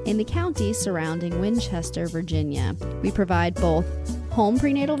in the counties surrounding Winchester, Virginia. We provide both home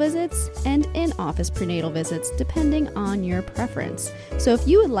prenatal visits and in-office prenatal visits depending on your preference. So if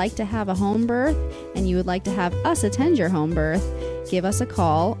you would like to have a home birth and you would like to have us attend your home birth, give us a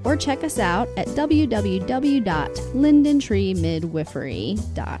call or check us out at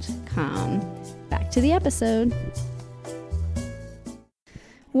www.lindentreemidwifery.com. Back to the episode.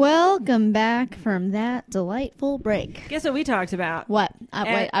 Welcome back from that delightful break. Guess what we talked about? What?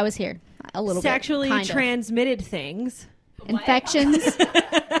 Wait, I was here. A little Sexually bit. Kind of. transmitted things. Infections?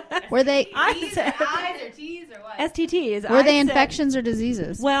 Were they Eyes or T's or what? STTs. were they I said- infections or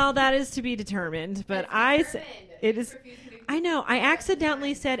diseases? Well, that is to be determined. But I said it is. I know. I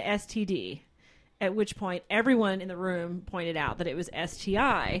accidentally said STD, at which point everyone in the room pointed out that it was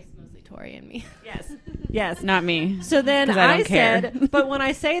STI. Mostly Tori and me. Yes. Yes. Not me. So then 'Cause I don't care. said, but when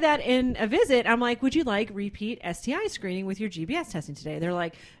I say that in a visit, I'm like, would you like repeat STI screening with your GBS testing today? They're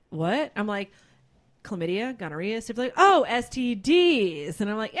like, what? I'm like, chlamydia, gonorrhea, syphilis. Oh, STDs. And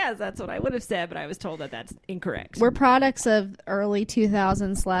I'm like, yes, that's what I would have said, but I was told that that's incorrect. We're products of early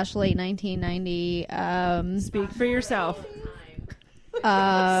 2000s / late 1990. Speak for yourself.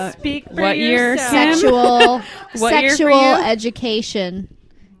 Speak for What year, yourself. Kim? Sexual What year for sexual you? education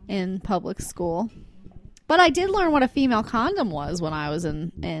in public school. But I did learn what a female condom was when I was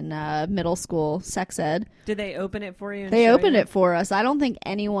in middle school sex ed. Did they open it for you? and They show opened you? it for us. I don't think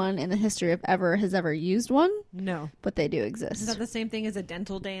anyone in the history of ever has ever used one, No. but they do Is exist. that the same thing as a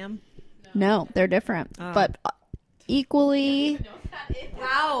dental dam? No, they're different, Oh. but equally.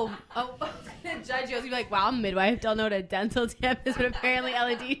 Wow. Oh, I was gonna judge you. I was gonna be like, wow, I'm a midwife. Don't know what a dental dam is, but apparently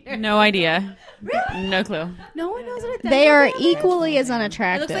LED. No idea. No clue. No one knows what a dental They are dam is? equally as It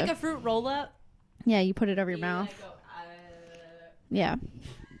unattractive. looks like a fruit roll up. Yeah, you put it over your mouth. Yeah,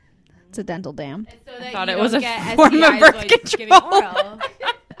 it's a dental dam. So that thought you it was don't a get form of STIs birth while control. giving oral.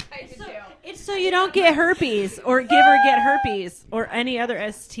 It's so you don't get herpes or give or get herpes or any other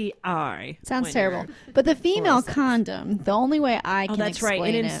STI. Sounds when terrible. you're- But the female oral sex. condom, the only way I Oh, can that's right.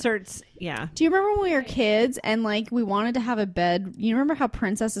 explain It it. inserts. Yeah. Do you remember when we were kids and like we wanted to have a bed? You remember how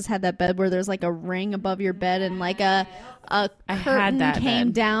princesses had that bed where there's like a ring above your bed and like a I curtain had that came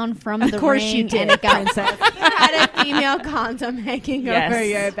bed. down from the course ring you did, and it got You had a female condom hanging Yes. over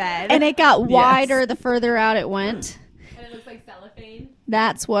your bed. and it got wider the further out it went. And it looks like cellophane.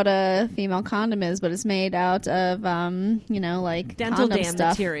 That's what a female condom is, but it's made out of like Dental condom dam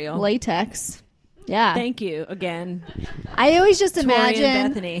stuff, material. latex. Yeah, Thank you again, I always just Tori and imagine.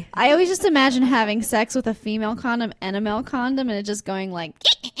 Bethany. I always just imagine having sex with a female condom and a male condom, and it just going like.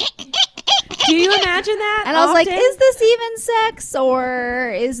 Do you imagine that? And I was like, often? is this even sex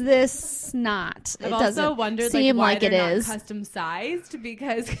or is this not? I've It also doesn't wondered seem why like they're it not is. custom sized,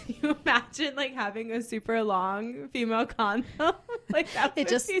 because can you imagine like having a super long female condom? Like that It would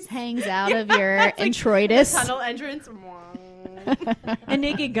just be hangs out of your it's like introitus. tunnel entrance. And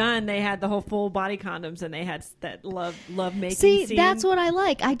Naked Gun, they had the whole full body condoms, and they had that love making. See, scene. that's what I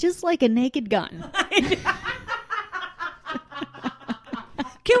like. I just like a naked gun.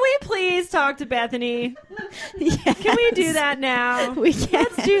 Can we please talk to Bethany? Can we do that now? We can.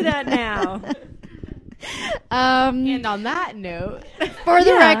 Let's do that now. And on that note, For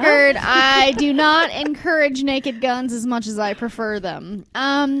the Yeah. record, I do not encourage naked guns as much as I prefer them.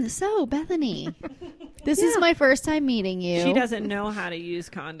 So Bethany, this is my first time meeting you. She doesn't know how to use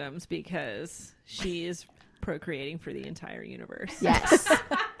condoms because she is procreating for the entire universe. Yes.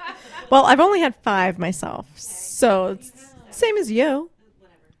 Well, I've only had 5 myself, so it's same as you.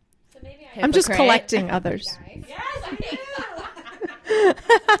 I'm just Hypocrite. collecting others.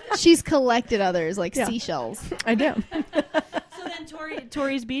 She's collected others like Yeah. seashells. I do. So then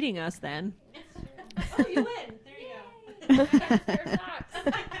Tori's beating us then. Oh, you win. There you go.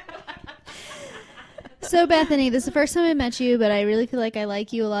 So Bethany, this is the first time I met you, but I really feel like I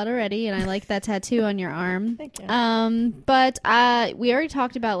like you a lot already, and I like that tattoo on your arm. Thank you. But we already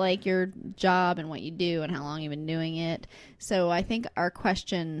talked about like your job and what you do and how long you've been doing it. So I think our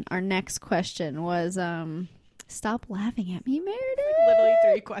next question was, stop laughing at me, Meredith. literally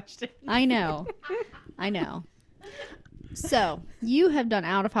 3 questions. I know. So you have done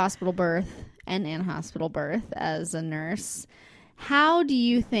out of hospital birth and in hospital birth as a nurse. How do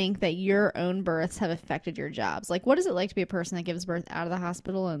you think that your own births have affected your jobs? Like, what is it like to be a person that gives birth out of the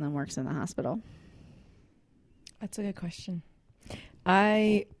hospital and then works in the hospital? That's a good question.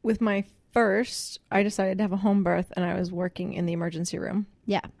 With my first, I decided to have a home birth, and I was working in the emergency room.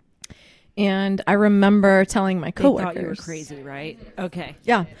 Yeah. And I remember telling my They coworkers. thought you were crazy, right? Okay.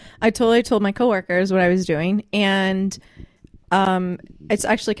 Yeah, I totally told my coworkers what I was doing, and it's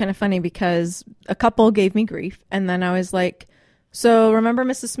actually kind of funny because a couple gave me grief, and then I was like, "So remember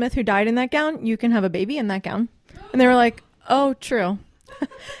Mrs. Smith who died in that gown? You can have a baby in that gown." And they were like, "Oh, true."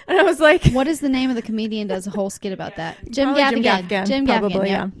 And I was like, What is the name of the comedian does a whole skit about that? Jim Probably Jim Gaffigan. Gaffigan, Jim Gaffigan. probably,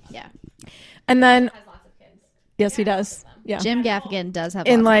 Yeah. yeah. And then, yes, he does. Yeah, Jim Gaffigan does have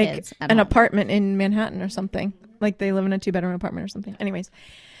in lots like of kids at an home. apartment in Manhattan or something. Like they live in a 2-bedroom apartment or something. Anyways,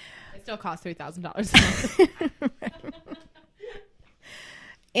 It still costs $3,000 a month.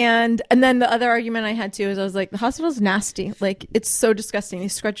 and then the other argument I had too is I was like, the hospital's nasty. Like it's so disgusting.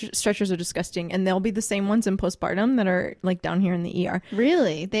 These stretchers are disgusting, and they'll be the same ones in postpartum that are like down here in the ER.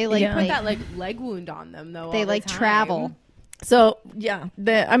 Really? They like Yeah. Put they, that like leg wound on them though. they all like the time. travel. So yeah,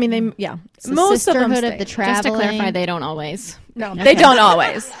 they yeah. It's the Most of them sisterhood of stay. the Just traveling. to clarify, they don't always. No, they don't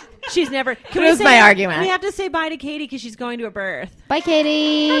always. She's never. Can That was my argument. We have to say bye to Katie because she's going to a birth. Bye,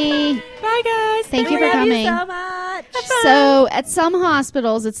 Katie. Bye, guys. Thank you We for love coming. so much. So at some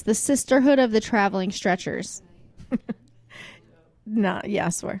hospitals, it's the sisterhood of the traveling stretchers. No, yeah,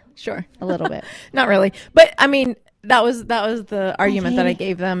 sure. A little bit. Not really, but I mean that was the argument that I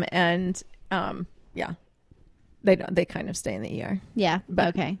gave them, and yeah, they kind of stay in the ER. Yeah. But-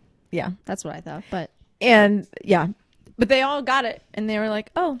 Okay. Yeah, That's what I thought. But and yeah, but they all got it, and they were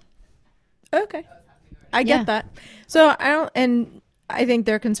like, "Oh, okay, I get Yeah. that." So I don't, and I think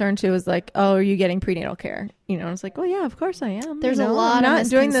their concern too is like, "Oh, are you getting prenatal care?" You know, and it's like, "Well, yeah, of course I am." there's You a know, lot I'm of not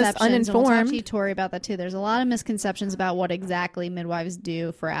doing this misconceptions. And we'll talk uninformed. to you, Tori, about that too. There's a lot of misconceptions about what exactly midwives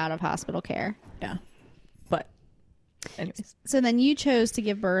do for out of hospital care. Yeah, but anyways, So then you chose to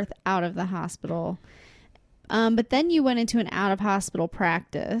give birth out of the hospital, but then you went into an out of hospital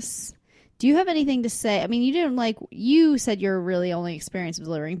practice. Do you have anything to say? I mean, you didn't like, you said your really only experience of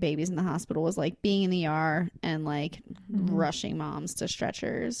delivering babies in the hospital was like being in the ER and like rushing moms to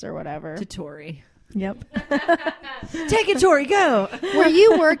stretchers or whatever. To Tori. yep. Take it, Tori. Go. Were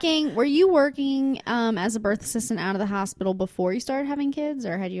you working as a birth assistant out of the hospital before you started having kids,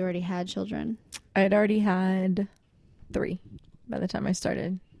 or had you already had children? I had already had 3 by the time I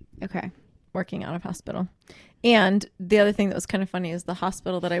started Okay. working out of hospital. And the other thing that was kind of funny is the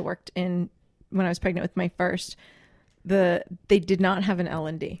hospital that I worked in when I was pregnant with my first, they did not have an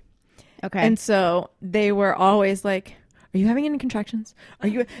L&D. Okay. And so they were always like, "Are you having any contractions? Are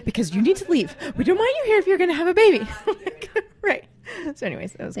you, because you need to leave. We don't want you here if you're going to have a baby." Right. So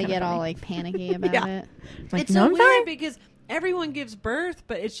anyways, that was they kind of get all funny. like panicky about Yeah. it. Like, It's "No, so I'm weird fine." because everyone gives birth,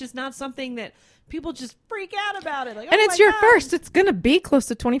 but it's just not something that people just freak out about it. Like, And oh it's my your God. first. It's going to be close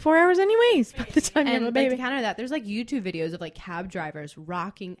to 24 hours anyways by the time you have And a like, baby. to counter that, there's like YouTube videos of like cab drivers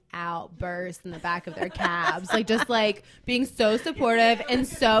rocking out births in the back of their cabs, like just like being so supportive and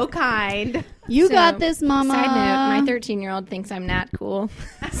so kind. You So, got this, mama. Side note, my 13-year-old thinks I'm not cool.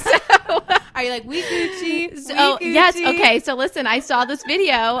 Are you like, we Gucci? So we Gucci? yes, okay. So listen, I saw this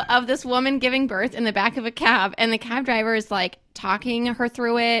video of this woman giving birth in the back of a cab, and the cab driver is like talking her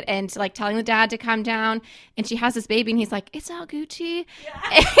through it and like telling the dad to calm down. And she has this baby, and he's like, "It's all Gucci."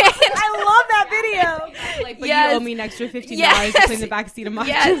 I love that video. Like, but Yes. you owe me an extra $15 to Yes. clean the back seat of my,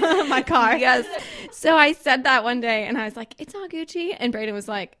 Yes. my car. Yes. So I said that one day, and I was like, "It's all Gucci," and Brayden was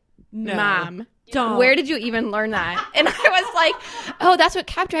like, No. "Mom, Don't. where did you even learn that?" And I was like, "Oh, that's what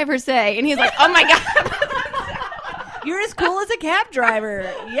cab drivers say." And he's like, "Oh my god." You're as cool as a cab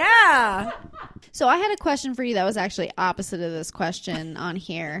driver. Yeah. So I had a question for you that was actually opposite of this question on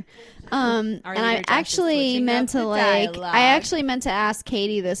here. Our And leader I Jack is actually switching meant up to the like dialogue. I actually meant to ask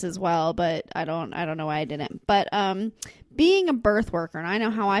Katie this as well, but I don't know why I didn't. But being a birth worker, and I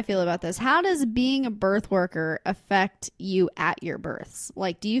know how I feel about this, how does being a birth worker affect you at your births?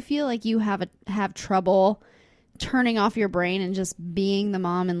 Like, do you feel like you have trouble turning off your brain and just being the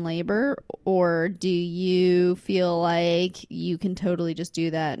mom in labor, or do you feel like you can totally just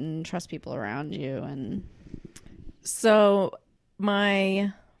do that and trust people around you? And So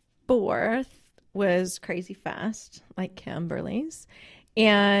my 4th was crazy fast, like Kimberly's,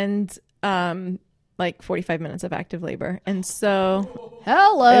 and like 45 minutes of active labor. And so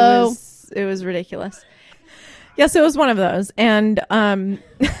hello. it was ridiculous. Yes, it was one of those. And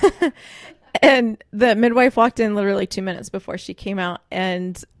and the midwife walked in literally 2 minutes before she came out,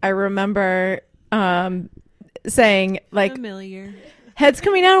 and I remember saying like, Familiar. "Head's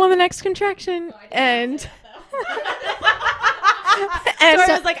coming out on the next contraction," and And so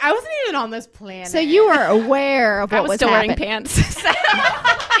I was like, I wasn't even on this planet. So you were aware of what I was still happening. wearing pants. So-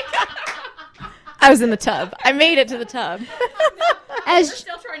 I was in the tub. I made it to the tub. As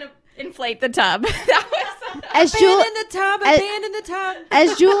still trying to inflate the tub. That was As the tub, as- abandon the tub.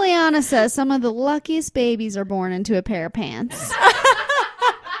 As Juliana says, some of the luckiest babies are born into a pair of pants.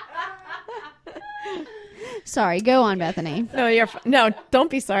 Sorry, go on, Bethany. No, no, don't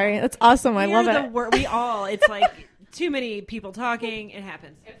be sorry. That's awesome. I love it. We all. It's like too many people talking. It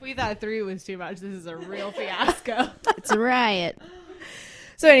happens. If we thought 3 was too much, this is a real fiasco. It's a riot.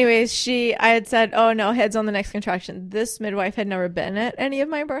 So anyways, I had said, oh no, heads on the next contraction. This midwife had never been at any of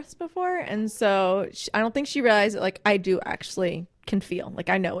my births before. And so I don't think she realized that, like, I do actually can feel, like,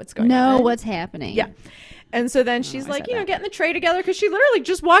 I know what's going on. Know what's happening. Yeah. And so then she's I like, said that. getting the tray together because she literally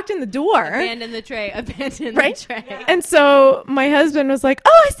just walked in the door. Abandon the tray. Abandon Right? the tray. And so my husband was like,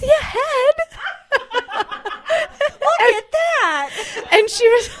 oh, I see a head. Look at that. And she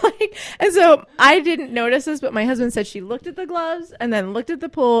was like, and so I didn't notice this, but my husband said she looked at the gloves and then looked at the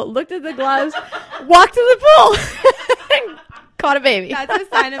pool, looked at the gloves, walked to the pool, and caught a baby. That's a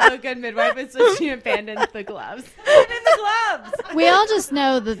sign of a good midwife is when she abandons the gloves. Abandon the gloves. We all just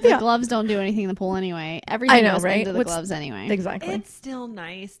know that the gloves don't do anything in the pool anyway. Everything I know, goes right? into the What's- gloves anyway. Exactly. It's still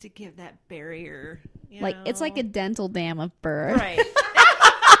nice to give that barrier. Like it's like a dental dam of birth. right.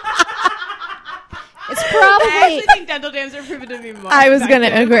 It's I probably actually think dental dams are proven to be more I was going to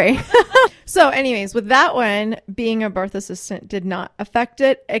effective. agree. So anyways, with that one, being a birth assistant did not affect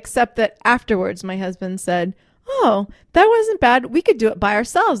it, except that afterwards my husband said, oh, that wasn't bad. We could do it by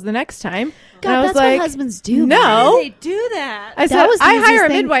ourselves the next time. God, and I was that's like, what husbands do. no. man. They do that. I That said, was the I easiest hire a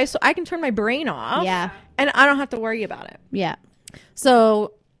thing. midwife so I can turn my brain off. Yeah. And I don't have to worry about it. Yeah.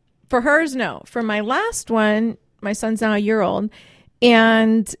 So for hers, no. For my last one, my son's now a year old,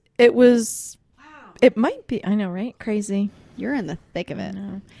 and it was, it might be, I know, right? Crazy. You're in the thick of it.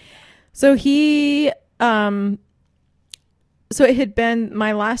 So he, so it had been,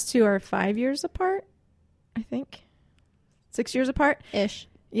 my last two are 5 years apart, I think. 6 years apart. Ish.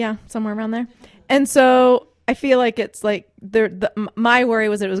 Yeah, somewhere around there. And so I feel like it's like my worry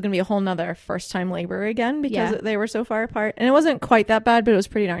was that it was going to be a whole nother first time labor again because Yeah. they were so far apart. And it wasn't quite that bad, but it was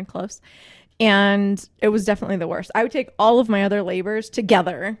pretty darn close. And it was definitely the worst. I would take all of my other labors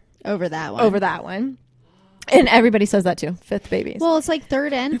together Over that one. over that one. And everybody says that too. Fifth babies. Well, it's like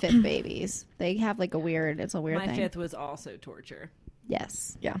third and fifth babies. They have like it's a weird My thing. fifth was also torture.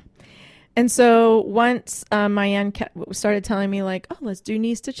 Yes. Yeah. And so once my aunt started telling me like, oh, let's do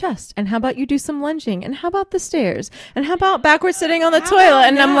knees to chest. And how about you do some lunging? And how about the stairs? And how about backward sitting on the toilet?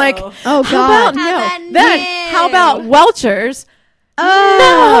 And I'm like, Oh how about God. no? Then how about Welchers?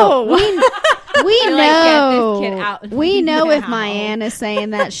 Oh, No. we You're like, get this know. kid out We know if now. my aunt is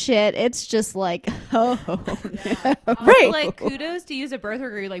saying that shit, it's just like, oh, no. Right. Like, kudos to use a birth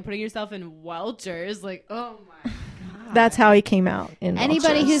worker. You're like putting yourself in Welchers. Like, oh my. That's how he came out. In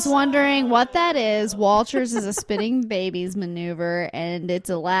Anybody Welchers. who's wondering what that is, Walters is a spitting babies maneuver, and it's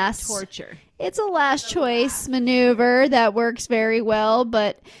a last Torture. It's a last choice maneuver that works very well,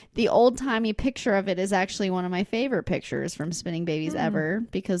 but the old timey picture of it is actually one of my favorite pictures from Spinning Babies ever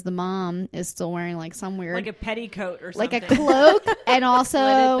because the mom is still wearing like some weird, Like a petticoat or like something. a cloak, and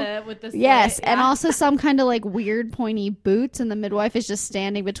also With the yes, slit, and yeah. also some kind of like weird pointy boots, and the midwife is just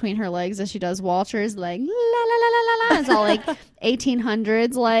standing between her legs as she does Walters, like la la la la la la. It's all like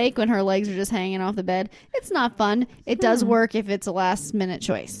 1800s, like when her legs are just hanging off the bed. It's not fun. It does work if it's a last minute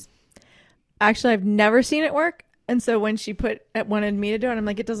choice. Actually, I've never seen it work. And so when she wanted me to do it, I'm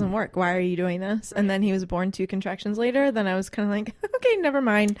like, it doesn't work. Why are you doing this? And then he was born 2 contractions later. Then I was kind of like, okay, never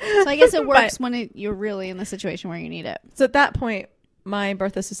mind. So I guess it But- works when you're really in the situation where you need it. So at that point, my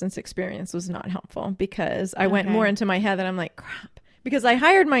birth assistance experience was not helpful because I went Okay. more into my head and I'm like, crap. Because I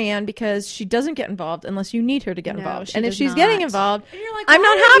hired my Ann because she doesn't get involved unless you need her to get No, involved. she And if does she's not. getting involved, And you're like, I'm why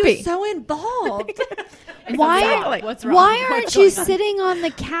not are you happy. so involved. Why? Exactly. What's wrong? Why aren't What's you going on? sitting on the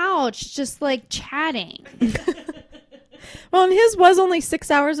couch just like chatting? Well, and his was only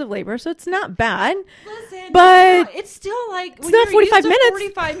 6 hours of labor, so it's not bad. Listen, But it's still like it's not 45 minutes.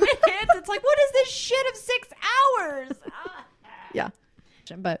 45 minutes. It's like, what is this shit of 6 hours? Yeah.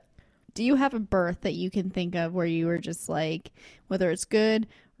 But do you have a birth that you can think of where you were just like, whether it's good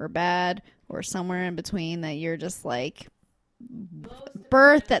or bad or somewhere in between, that you're just like,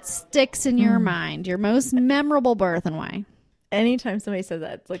 birth that sticks in your mind, your most memorable birth, and why? Anytime somebody says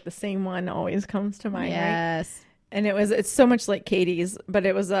that, it's like the same one always comes to mind. Right? Yes. And it's so much like Katie's, but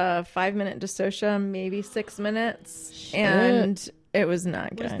it was a 5-minute dystocia, maybe 6 minutes. And it was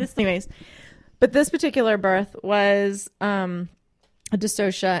not good. Anyways, but this particular birth was a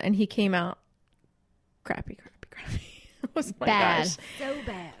dystocia, and he came out crappy. Oh my Bad. gosh. So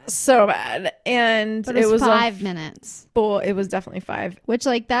bad. So bad. And But it was was 5 minutes, it was definitely 5. which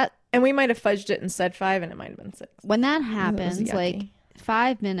like that, And we might have fudged it and said 5, and it might have been 6. when that It was happens, like yucky.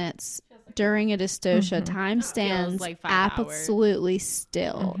 5 minutes during a dystocia, time stands like 5 hours. absolutely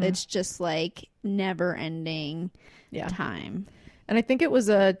still. It's just like never ending Yeah. time. And I think it was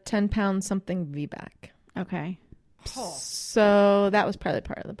a 10-pound something VBAC. Okay. So that was probably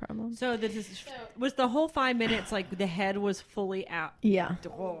part of the problem. So was the whole 5 minutes like the head was fully out? Yeah.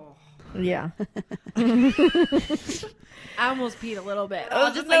 Oh. Yeah. I almost peed a little bit. We're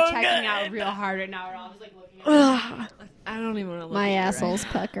all just like checking out real hard right now. We're all just like looking at I don't even want to look. My at you right asshole's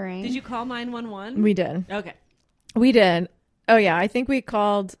now. puckering. Did you call 911? We did. Okay. We did. Oh yeah, I think we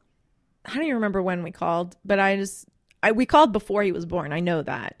called. I don't even remember when we called, but we called before he was born. I know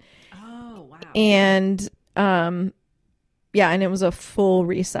that. Oh wow. And yeah, and it was a full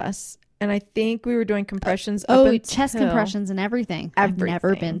recess. And I think we were doing compressions. Oh, up chest until compressions and everything. I've never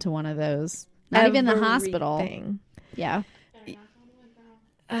Everything. been to one of those. Not even the hospital. Everything. Yeah.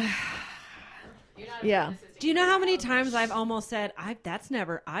 Yeah. Do you know how many times I've almost said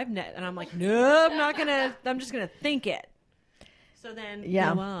and I'm like, no, I'm not gonna. I'm just gonna think it. So then,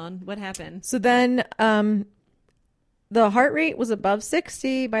 Yeah. go on. What happened? So then, the heart rate was above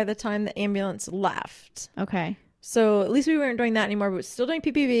 60 by the time the ambulance left. Okay. So at least we weren't doing that anymore, but still doing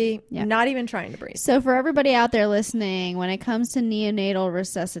PPV, Yeah. not even trying to breathe. So for everybody out there listening, when it comes to neonatal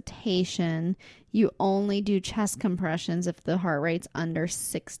resuscitation, you only do chest compressions if the heart rate's under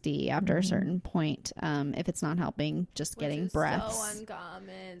 60 after a certain point. If it's not helping, just getting breaths. So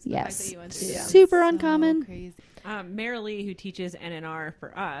uncommon. So Yes. The fact that you went through that is Super so uncommon. Crazy. Mary Lee, who teaches NNR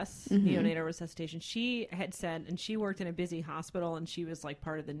for us, Mm-hmm. neonatal resuscitation, she had said, and she worked in a busy hospital, and she was like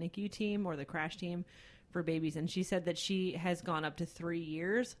part of the NICU team or the crash team for babies, and she said that she has gone up to 3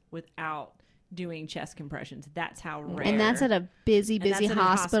 years without doing chest compressions. That's how rare. And that's at a busy And that's busy in a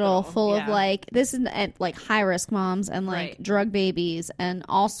hospital hospital, full of yeah. like, this is like high risk moms and like Right. drug babies and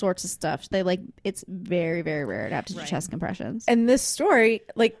all sorts of stuff. They like, it's very, very rare to have to do Right. chest compressions. And this story,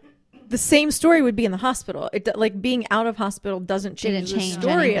 like the same story would be in the hospital. Like being out of hospital doesn't change Didn't the change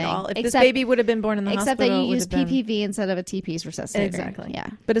story anything. at all. If this Except- baby would have been born in the Except hospital, that it you would use have been- PPV instead of a TP's resuscitator. Exactly. Yeah.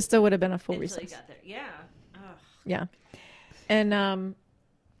 But it still would have been a full until you recess. got there. Yeah. Ugh. Yeah. And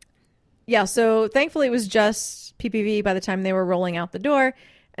yeah, so thankfully it was just PPV by the time they were rolling out the door.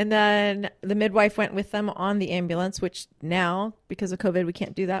 And then the midwife went with them on the ambulance, which now, because of COVID, we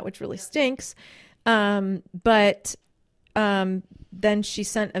can't do that, which really stinks. But then she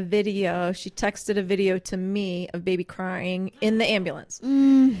sent a video. She texted a video to me of baby crying in the ambulance.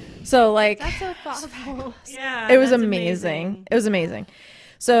 So like, That's so thoughtful. Yeah. it was that's amazing. It was amazing.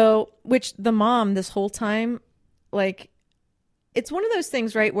 So, which the mom this whole time, like, it's one of those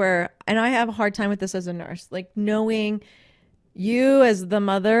things, right? Where, and I have a hard time with this as a nurse, like knowing you as the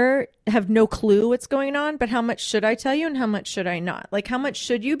mother have no clue what's going on, but how much should I tell you and how much should I not? Like, how much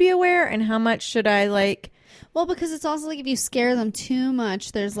should you be aware and how much should I like? Well, because it's also like if you scare them too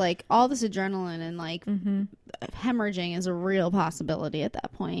much, there's like all this adrenaline and like hemorrhaging is a real possibility at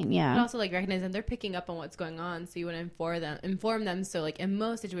that point. And Yeah. also like recognize them, they're picking up on what's going on, so you want to inform them. So like in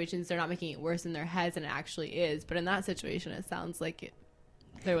most situations, they're not making it worse in their heads than it actually is. But in that situation, it sounds like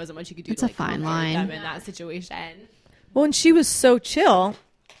there wasn't much you could do. It's to, a like, fine comfort line. them in that situation. Well, and she was so chill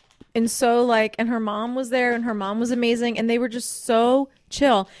and so like, and her mom was there and her mom was amazing and they were just so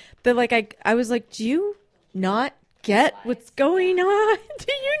chill that like, I was like, do you not get what's going on? Do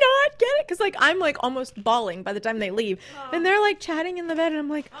you not get it? Because like I'm like almost bawling by the time they leave, and they're like chatting in the bed, and I'm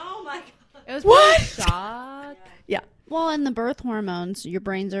like, Oh my God. It was What? probably shock. yeah, Well, and the birth hormones, your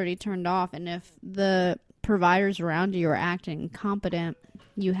brain's already turned off, and if the providers around you are acting competent,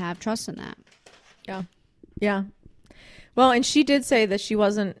 you have trust in that. yeah. Well, and she did say that she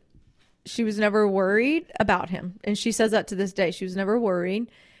was never worried about him, and she says that to this day. She was never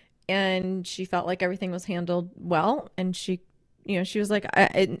worried, and she felt like everything was handled well, and she was like,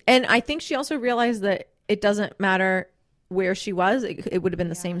 and I think she also realized that it doesn't matter where she was; it would have been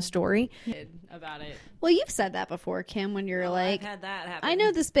the same story. About it. Well, you've said that before, Kim, when you're like, I've had that happen. I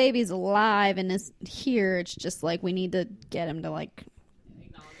know this baby's alive and is here. It's just like we need to get him to like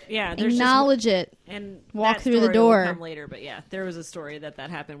Yeah. There's acknowledge it. and walk that through the story will door. come later, but yeah, there was a story that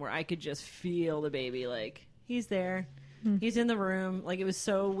happened where I could just feel the baby, like he's there, he's in the room, like it was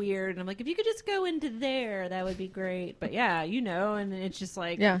so weird, and I'm like, if you could just go into there, that would be great. But yeah, and it's just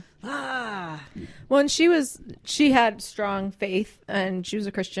like, Yeah. ah, Well, and she had strong faith, and she was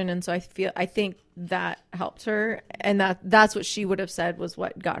a Christian, and so I think that helped her, and that's what she would have said was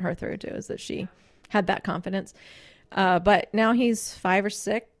what got her through too, is that she had that confidence. But now he's 5 or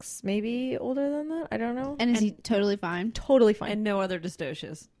 6, maybe older than that. I don't know. And is he totally fine? Totally fine and no other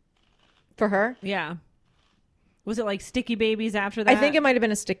dystocias. for her. Yeah, was it like sticky babies after that? I think it might have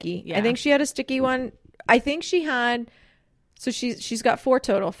been a sticky. Yeah. I think she had a sticky one. I think she had So she's got 4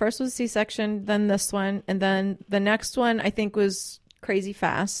 total. First was C-section, then this one, and then the next one I think was crazy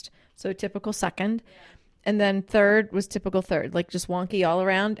fast, so typical second, and then third was typical third, like just wonky all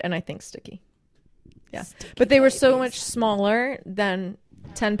around, and I think sticky. Yeah, but they were so much smaller than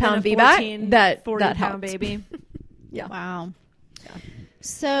 10-pound VBAC that 40-pound helped. baby. Yeah. Wow.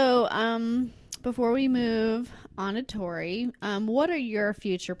 So, before we move on to Tori, what are your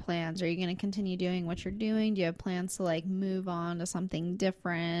future plans? Are you going to continue doing what you're doing? Do you have plans to like move on to something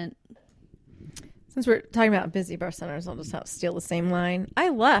different? Since we're talking about busy birth centers, I'll just steal the same line. I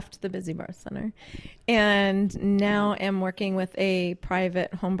left the busy birth center and now am working with a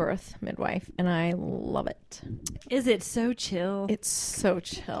private home birth midwife, and I love it. Is it so chill? It's so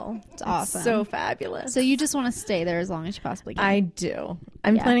chill. It's awesome. So fabulous. So you just want to stay there as long as you possibly can. I do.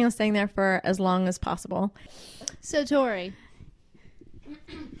 I'm Yeah. planning on staying there for as long as possible. So Tori,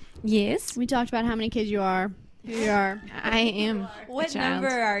 Yes, we talked about how many kids you are, who you are, I am. What a child.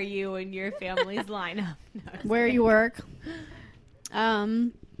 number are you in your family's lineup? No, I'm where you work.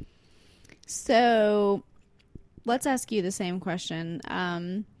 So let's ask you the same question.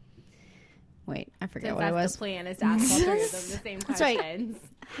 Wait, I forget Since what it that's was. the plan is to ask all 3 of them the same That's right. questions.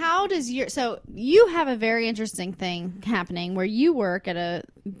 How does you have a very interesting thing happening where you work at a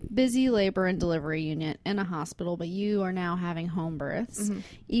busy labor and delivery unit in a hospital, but you are now having home births,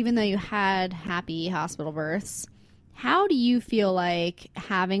 even though you had happy hospital births. How do you feel like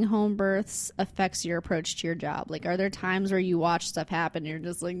having home births affects your approach to your job? Like, are there times where you watch stuff happen and you're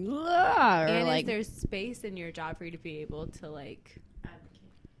just like, "Ugh," or And like, is there space in your job for you to be able to like,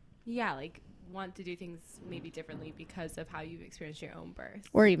 want to do things maybe differently because of how you've experienced your own birth?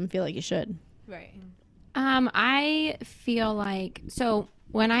 or even feel like you should? Right. I feel like, so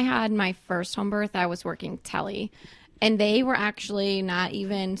when I had my first home birth, I was working tele, and they were actually not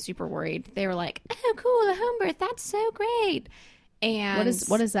even super worried. They were like, "Oh, cool, the home birth, that's so great." And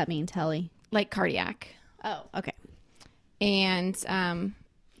What does that mean, Telly? like cardiac, Oh, okay. and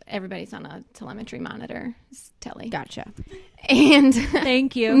everybody's on a telemetry monitor. It's tele. Gotcha. And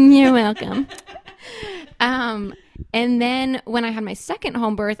Thank you. you're welcome. And then when I had my second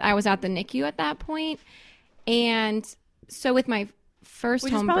home birth, I was at the NICU at that point. And so with my first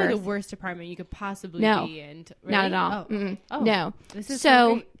Which is home probably birth, the worst department you could possibly No. be in. not at all. Oh. Mm-mm. Oh. No. This is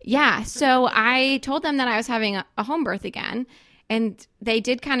So great. yeah, so I told them that I was having a home birth again, and they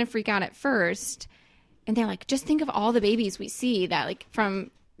did kind of freak out at first. And they're like, "Just think of all the babies we see that like from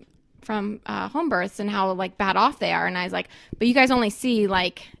home births and how like bad off they are." And I was like, "But you guys only see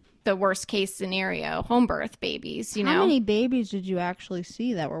like the worst case scenario home birth babies, you know?" How many babies did you actually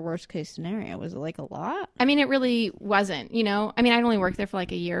see that were worst case scenario? Was it like a lot? I mean, it really wasn't, you know? I mean, I'd only worked there for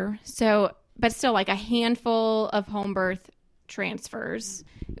like a year. So, but still like a handful of home birth transfers.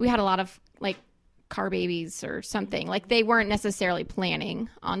 We had a lot of like car babies or something. Like they weren't necessarily planning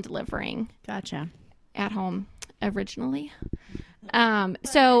on delivering Gotcha. at home originally.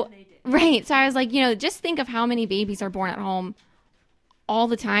 So right. So I was like, you know, just think of how many babies are born at home all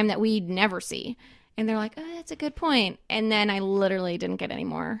the time that we never see. And they're like, "Oh, that's a good point." And then I literally didn't get any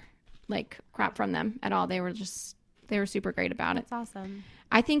more like crap from them at all. They were super great about it. That's awesome.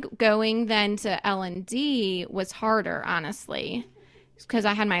 I think going then to L&D was harder, honestly, because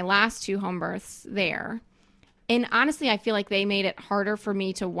I had my last 2 home births there. And honestly, I feel like they made it harder for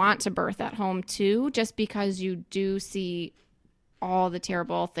me to want to birth at home too, just because you do see all the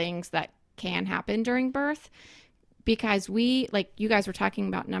terrible things that can happen during birth. Because we, like you guys were talking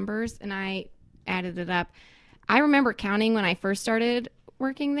about numbers and I added it up. I remember counting when I first started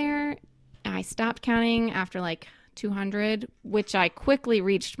working there. I stopped counting after like 200, which I quickly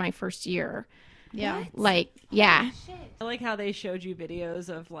reached my first year. Yeah. Like, yeah. I like how they showed you videos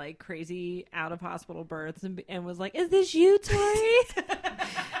of like crazy out of hospital births and was like, "Is this you, Tori?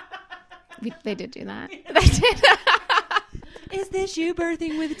 They did do that. They did. Is this you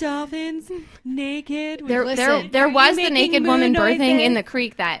birthing with dolphins naked?" There Are you was the making naked moo woman birthing noises? in the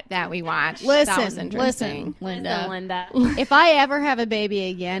creek that we watched. that was interesting. Linda. Linda. If I ever have a baby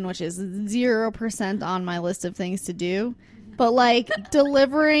again, which is 0% on my list of things to do, but like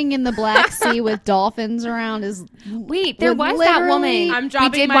delivering in the Black Sea with dolphins around is Wait, there was that literally- woman. I'm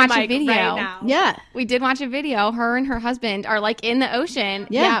dropping we did my watch a mic video. right now. yeah. We did watch a video. Her and her husband are like in the ocean.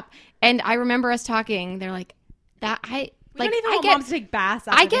 Yeah. Yep. And I remember us talking. They're like, I like don't even I want get moms to take baths.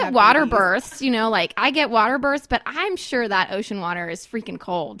 I after they get have water babies. births, like I get water births, but I'm sure that ocean water is freaking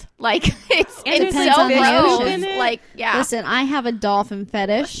cold. Like it's depends so on the gross. ocean. Like yeah, Listen, I have a dolphin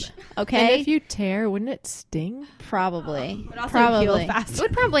fetish. And Okay, if you tear, wouldn't it sting? probably, But also probably. heal fast. it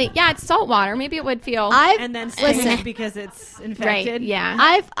would probably it's salt water. Maybe it would feel And then Listen. stings because it's right. infected. Yeah,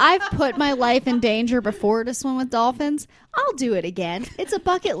 I've put my life in danger before to swim with dolphins. I'll do it again. It's a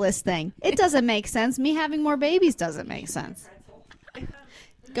bucket list thing. It doesn't make sense. Me having more babies doesn't make sense.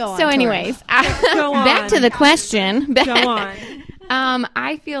 Go on. So, Tori. anyways, Go back on. to the question. Go on.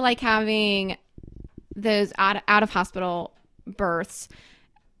 I feel like having those out of hospital births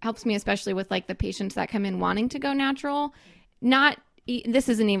helps me, especially with like the patients that come in wanting to go natural. This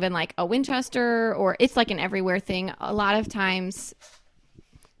isn't even like a Winchester, or it's like an everywhere thing. A lot of times,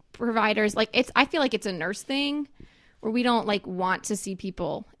 providers I feel like it's a nurse thing where we don't like want to see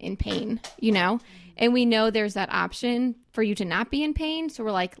people in pain, and we know there's that option for you to not be in pain. So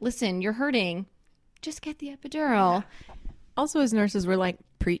we're like, listen, you're hurting, just get the epidural. Also, as nurses, we're like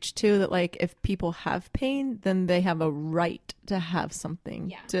preached to that, like, if people have pain, then they have a right to have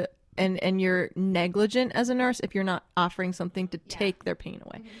something to, and you're negligent as a nurse if you're not offering something to take their pain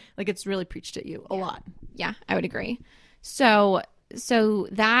away. Like, it's really preached at you a lot. Yeah, I would agree. So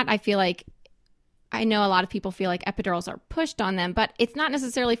that I feel like, I know a lot of people feel like epidurals are pushed on them, but it's not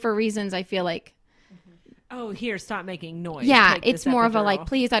necessarily for reasons I feel like, Oh, here, stop making noise. yeah, Take it's this more of a epidural. like,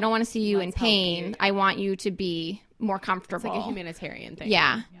 please, I don't want to see you Let's in help pain. you. I want you to be more It's comfortable. like a humanitarian thing.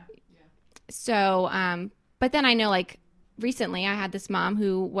 Yeah. So, but then I know like recently I had this mom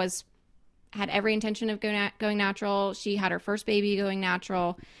who had every intention of going natural. She had her first baby going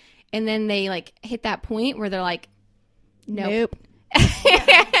natural. And then they like hit that point where they're like, nope. and,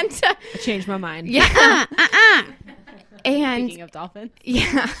 I changed my mind. yeah. And Speaking of dolphins.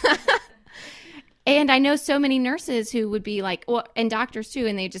 yeah. And I know so many nurses who would be like, well, and doctors too,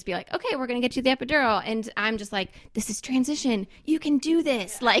 and they'd just be like, okay, we're going to get you the epidural. And I'm just like, this is transition. You can do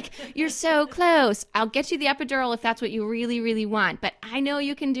this. Like, you're so close. I'll get you the epidural if that's what you really, really want. But I know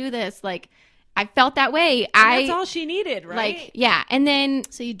you can do this. Like, I felt that way. That's all she needed, right? Like, yeah. And then,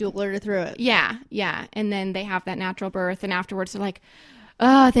 So you dueled her through it. yeah. And then they have that natural birth. And afterwards, they're like,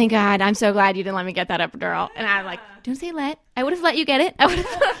 oh, thank God. I'm so glad you didn't let me get that epidural. And I'm like, don't say let. I would have let you get it. I would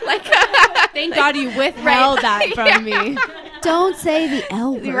have, like, Thank God you withheld that from me. Don't say the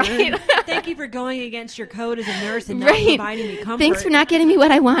L word. right. Thank you for going against your code as a nurse and not Right. providing me comfort. Thanks for not getting me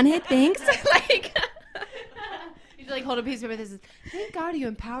what I wanted. Thanks. Like, You like hold a piece of paper that says, "Thank God you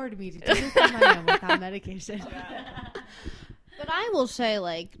empowered me to do this on my own without medication." But I will say,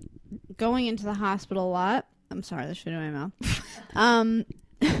 like, going into the hospital a lot. I'm sorry, there's shit in my mouth.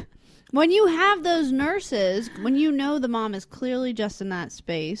 When you have those nurses, when you know the mom is clearly just in that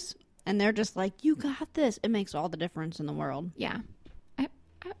space, and they're just like, "You got this," it makes all the difference in the world. yeah.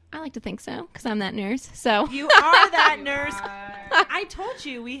 I like to think so because I'm that nurse. So You are that nurse. I told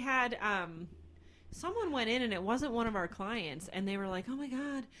you we had someone went in and it wasn't one of our clients and they were like, "Oh my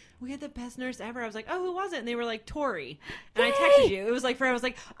God, we had the best nurse ever." I was like, "Oh, who was it?" And they were like, "Tori." And I texted you. It was like I was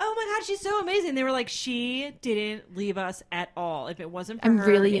like, "Oh my God, she's so amazing." They were like, "She didn't leave us at all. If it wasn't for I'm her,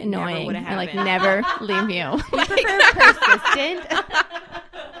 really it never annoying. would have I like happened." never leave you. Persistent.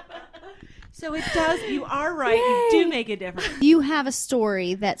 So it does. You are right. You do make a difference. Do you have a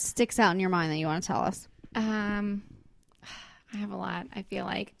story that sticks out in your mind that you want to tell us? I have a lot. I feel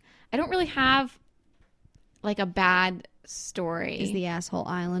like I don't really have like a bad story. Is the asshole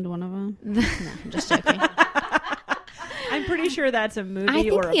island one of them? No, I'm just joking. I'm pretty sure that's a movie I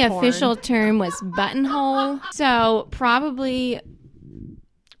think or a the porn. official term was buttonhole. So probably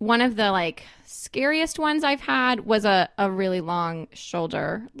one of the like scariest ones I've had was a really long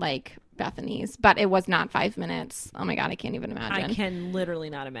shoulder, like Bethany's, but it was not 5 minutes. Oh my God, I can't even imagine. I can literally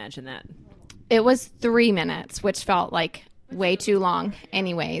not imagine that. It was 3 minutes, which felt like way too long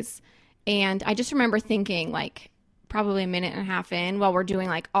anyways. And I just remember thinking like probably a minute and a half in while we're doing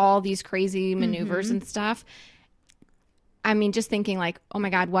like all these crazy maneuvers and stuff. I mean, just thinking like, oh my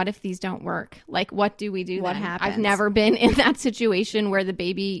God, what if these don't work? Like, what do we do What then? happens? I've never been in that situation where the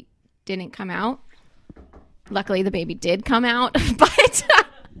baby didn't come out. Luckily, the baby did come out, but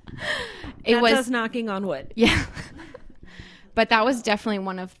it That's was us knocking on wood. yeah. But that was definitely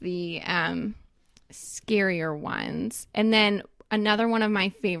one of the scarier ones. And then another one of my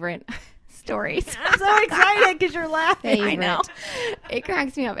favorite stories. I'm so excited because you're laughing. I know. It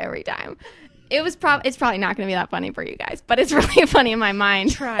cracks me up every time. It's probably not going to be that funny for you guys, but it's really funny in my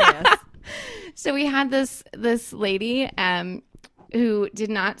mind. Try us. So we had this lady who did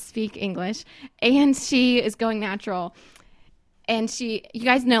not speak English, and she is going natural. And you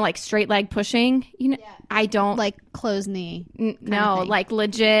guys know, like straight leg pushing. You know, I don't Like closed knee. no, thing. like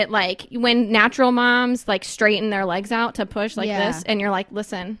legit, like when natural moms like straighten their legs out to push like Yeah. this, and you're like,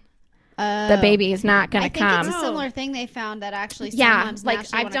 listen, the baby is not I gonna think come. it's a similar thing they found that actually Yeah, someone's like,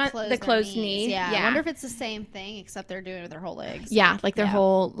 naturally I've wanna done close the their closed knees. knee. Yeah. I Yeah. wonder if it's the same thing except they're doing it with their whole legs. Yeah, like their Yeah.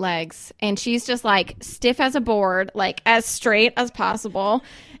 whole legs. And she's just like stiff as a board, like as straight as possible.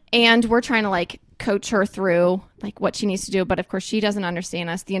 And we're trying to like coach her through like what she needs to do. But of course, she doesn't understand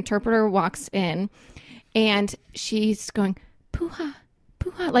us. The interpreter walks in and she's going, poo-ha,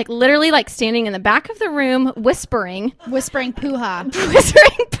 poo-ha, like literally like standing in the back of the room, whispering, Whispering poo-ha.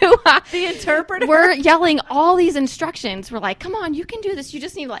 whispering poo-ha. The interpreter. We're yelling all these instructions. We're like, come on, you can do this. You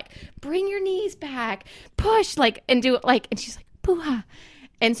just need to like bring your knees back, push, like, and do it like, and she's like, poo-ha.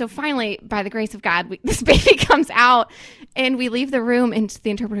 And so finally, by the grace of God, this baby comes out and we leave the room and the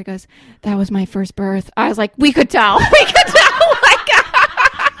interpreter goes, that was my first birth. I was like, we could tell. We could tell. Like,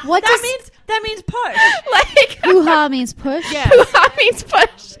 What That means push. like poo-ha means push? Yes. poo-ha means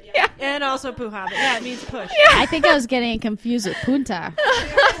push. Yeah. And also puha. But yeah, it means push. I think I was getting confused with punta.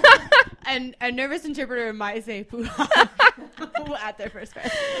 And a nervous interpreter might say "poo-ha" at their first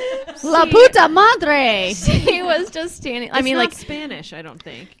birth. La puta madre. She was just standing. I It's mean, not like, Spanish, I don't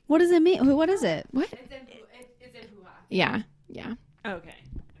think. What does it mean? What is it? what? Yeah. Yeah. Okay.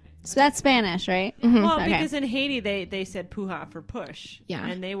 So that's Spanish, right? Well, Okay. because in Haiti they said puha for push. Yeah.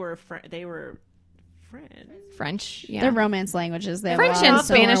 And they were friends. French. Yeah. They're romance languages. They have a French lot and of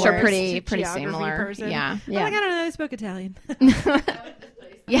similar Spanish are words. pretty Geography similar. person. Yeah. I'm like, I don't know. They spoke Italian.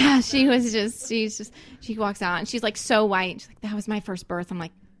 Yeah, she walks out and she's like so white. She's like, that was my first birth. I'm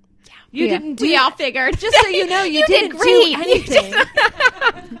like, You yeah, didn't we do. all figured. Just so you know, you did didn't great. do anything.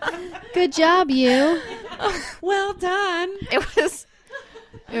 Good job, you. Well done.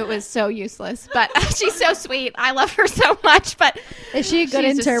 It was so useless, but she's so sweet. I love her so much, but Is she a good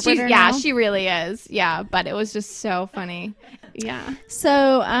interpreter yeah, now? she really is. Yeah, but it was just so funny. Yeah.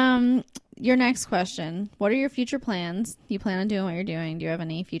 So, your next question. What are your future plans? Do you plan on doing what you're doing? Do you have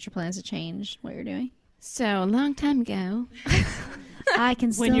any future plans to change what you're doing? So a long time ago, I can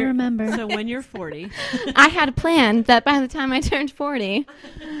When still you're remember. So when you're 40, I had a plan that by the time I turned 40,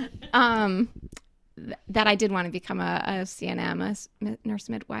 that I did want to become a CNM, nurse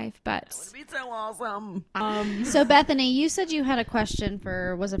midwife, but be so awesome. So, Bethany, you said you had a question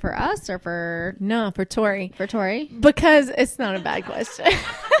for, was it for us or for No, for Tori. Tori? Because it's not a bad question.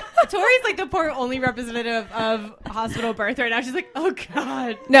 Tori's like the poor only representative of hospital birth right now. She's like, oh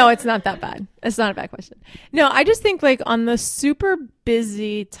God. No, it's not that bad. It's not a bad question. No, I just think like on the super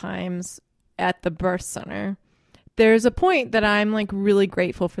busy times at the birth center, there's a point that I'm like really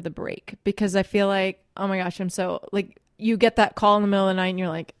grateful for the break because I feel like, oh my gosh, I'm so like, you get that call in the middle of the night and you're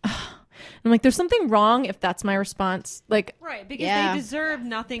like, ugh. I'm like, there's something wrong if that's my response. Like, Right, because Yeah. they deserve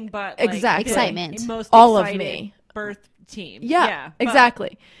nothing but like, Exactly. the Excitement. Most All of excited me. birth team. yeah, but-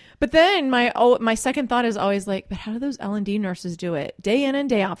 exactly. But then my second thought is always like, but how do those L&D nurses do it day in and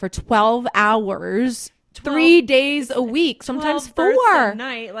day out for 12 hours, 3 days a week, sometimes 12 births 4? a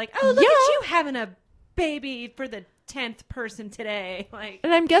night. Like, oh, look at Yeah. you having a baby for the 10th person today. Like,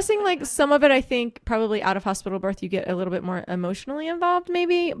 And I'm guessing like some of it, I think probably out of hospital birth, you get a little bit more emotionally involved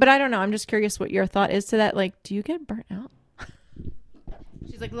maybe. But I don't know. I'm just curious what your thought is to that. Like, do you get burnt out?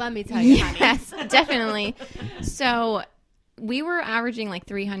 She's like, let me tell you, honey. yes, definitely. So we were averaging like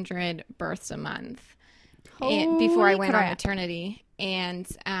 300 births a month before I Holy went on crap. maternity, and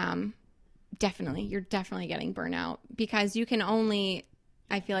you're definitely getting burnout because you can only,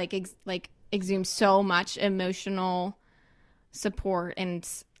 I feel like, exhume so much emotional support and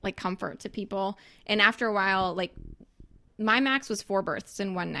like comfort to people, and after a while, like my max was 4 births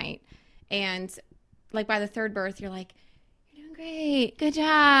in one night, and like by the 3rd birth, you're like, you're doing great, good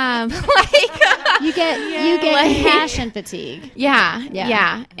job, like. You get Like- compassion fatigue. Yeah, Yeah.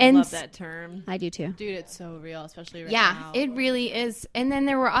 yeah, I and love that term. I do too. Dude, it's so real, especially right yeah, now. it really is. And then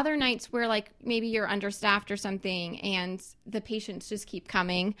there were other nights where like maybe you're understaffed or something, and the patients just keep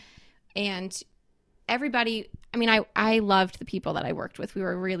coming, and everybody. I mean, I loved the people that I worked with. We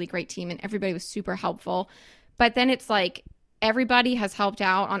were a really great team, and everybody was super helpful. But then it's like everybody has helped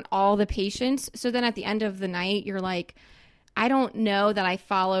out on all the patients. So then at the end of the night, you're like, I don't know that I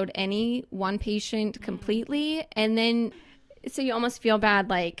followed any one patient completely. And then, so you almost feel bad,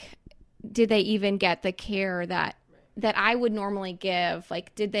 like, did they even get the care that I would normally give?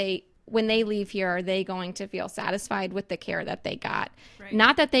 Like, when they leave here, are they going to feel satisfied with the care that they got? Right.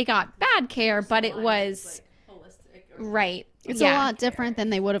 Not that they got bad care, but it was right. It's a lot different than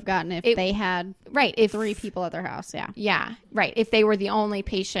they would have gotten if they had right. If 3 people at their house. Yeah. Yeah, right. If they were the only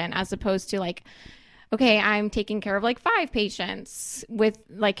patient, as opposed to like, okay, I'm taking care of like 5 patients with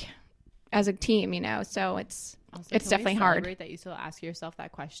like as a team, so it's Also, It's can we definitely hard. celebrate that you still ask yourself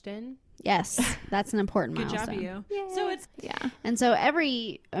that question. Yes, that's an important Good milestone. job, you. So it's yeah. And so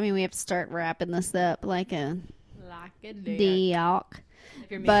we have to start wrapping this up like a Like a doc,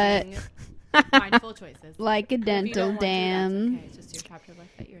 If you're but- making mindful choices. like a If you dental don't want to, dam. that's okay. It's just your chapter life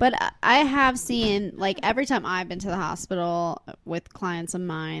that you're But I have seen, like, every time I've been to the hospital with clients of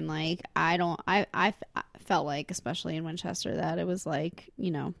mine, like, I felt like, especially in Winchester, that it was like,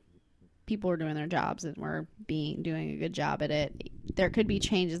 people were doing their jobs and were doing a good job at it. There could be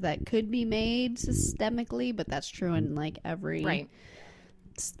changes that could be made systemically, but that's true in, like, every... Right.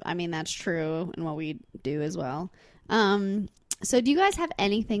 I mean, that's true in what we do as well. So do you guys have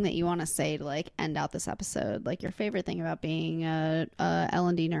anything that you want to say to like end out this episode? Like your favorite thing about being a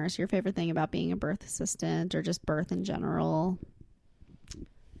L&D nurse, your favorite thing about being a birth assistant, or just birth in general?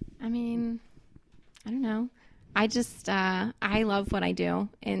 I mean, I don't know. I just I love what I do,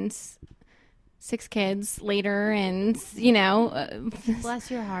 and 6 kids later, and Bless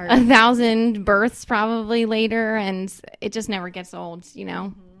your heart. 1,000 births probably later, and it just never gets old.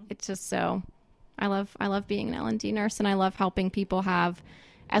 It's just so. I love being an L&D nurse, and I love helping people have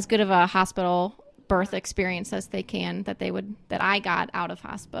as good of a hospital birth experience as they can that I got out of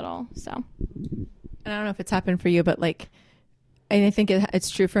hospital. So, And I don't know if it's happened for you, but like, and I think it's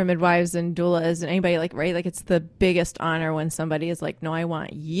true for midwives and doulas and anybody, like, right? Like, it's the biggest honor when somebody is like, no, I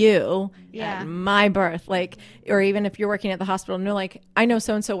want you at my birth. Like, or even if you're working at the hospital, no, like, I know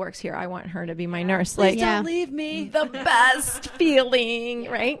so-and-so works here. I want her to be my nurse. Like, Yeah. leave me. the best feeling,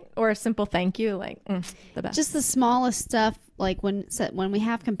 right? Or a simple thank you, like, the best. Just the smallest stuff, like when we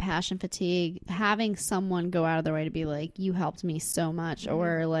have compassion fatigue, having someone go out of their way to be like, you helped me so much,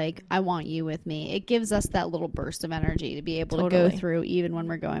 or like, I want you with me. It gives us that little burst of energy to be able to go Totally. through even when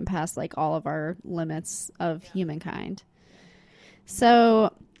we're going past like all of our limits of humankind.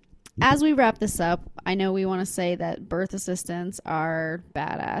 So as we wrap this up, I know we want to say that birth assistants are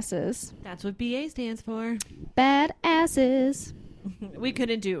badasses. That's what BA stands for. Badasses. We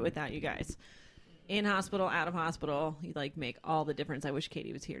couldn't do it without you guys. In hospital, out of hospital, you like make all the difference. I wish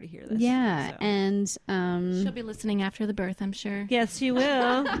Katie was here to hear this. Yeah, So. and she'll be listening after the birth, I'm sure. Yes, she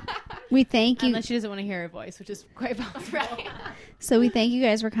will. we thank you. Unless she doesn't want to hear her voice, which is quite possible. So we thank you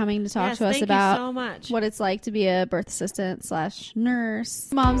guys for coming to talk Yes, to us thank about you so much. what it's like to be a birth assistant / nurse.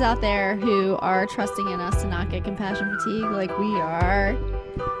 Moms out there who are trusting in us to not get compassion fatigue like we are.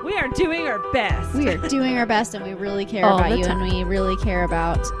 We are doing our best. We are doing our best, and we really care All about the you, time. and we really care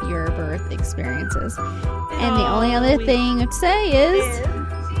about your birth experiences. And the only other thing to say is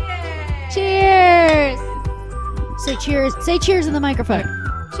cheers. Say cheers. Say cheers in the microphone.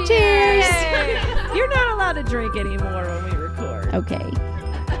 Cheers. You're not allowed to drink anymore when we record. Okay.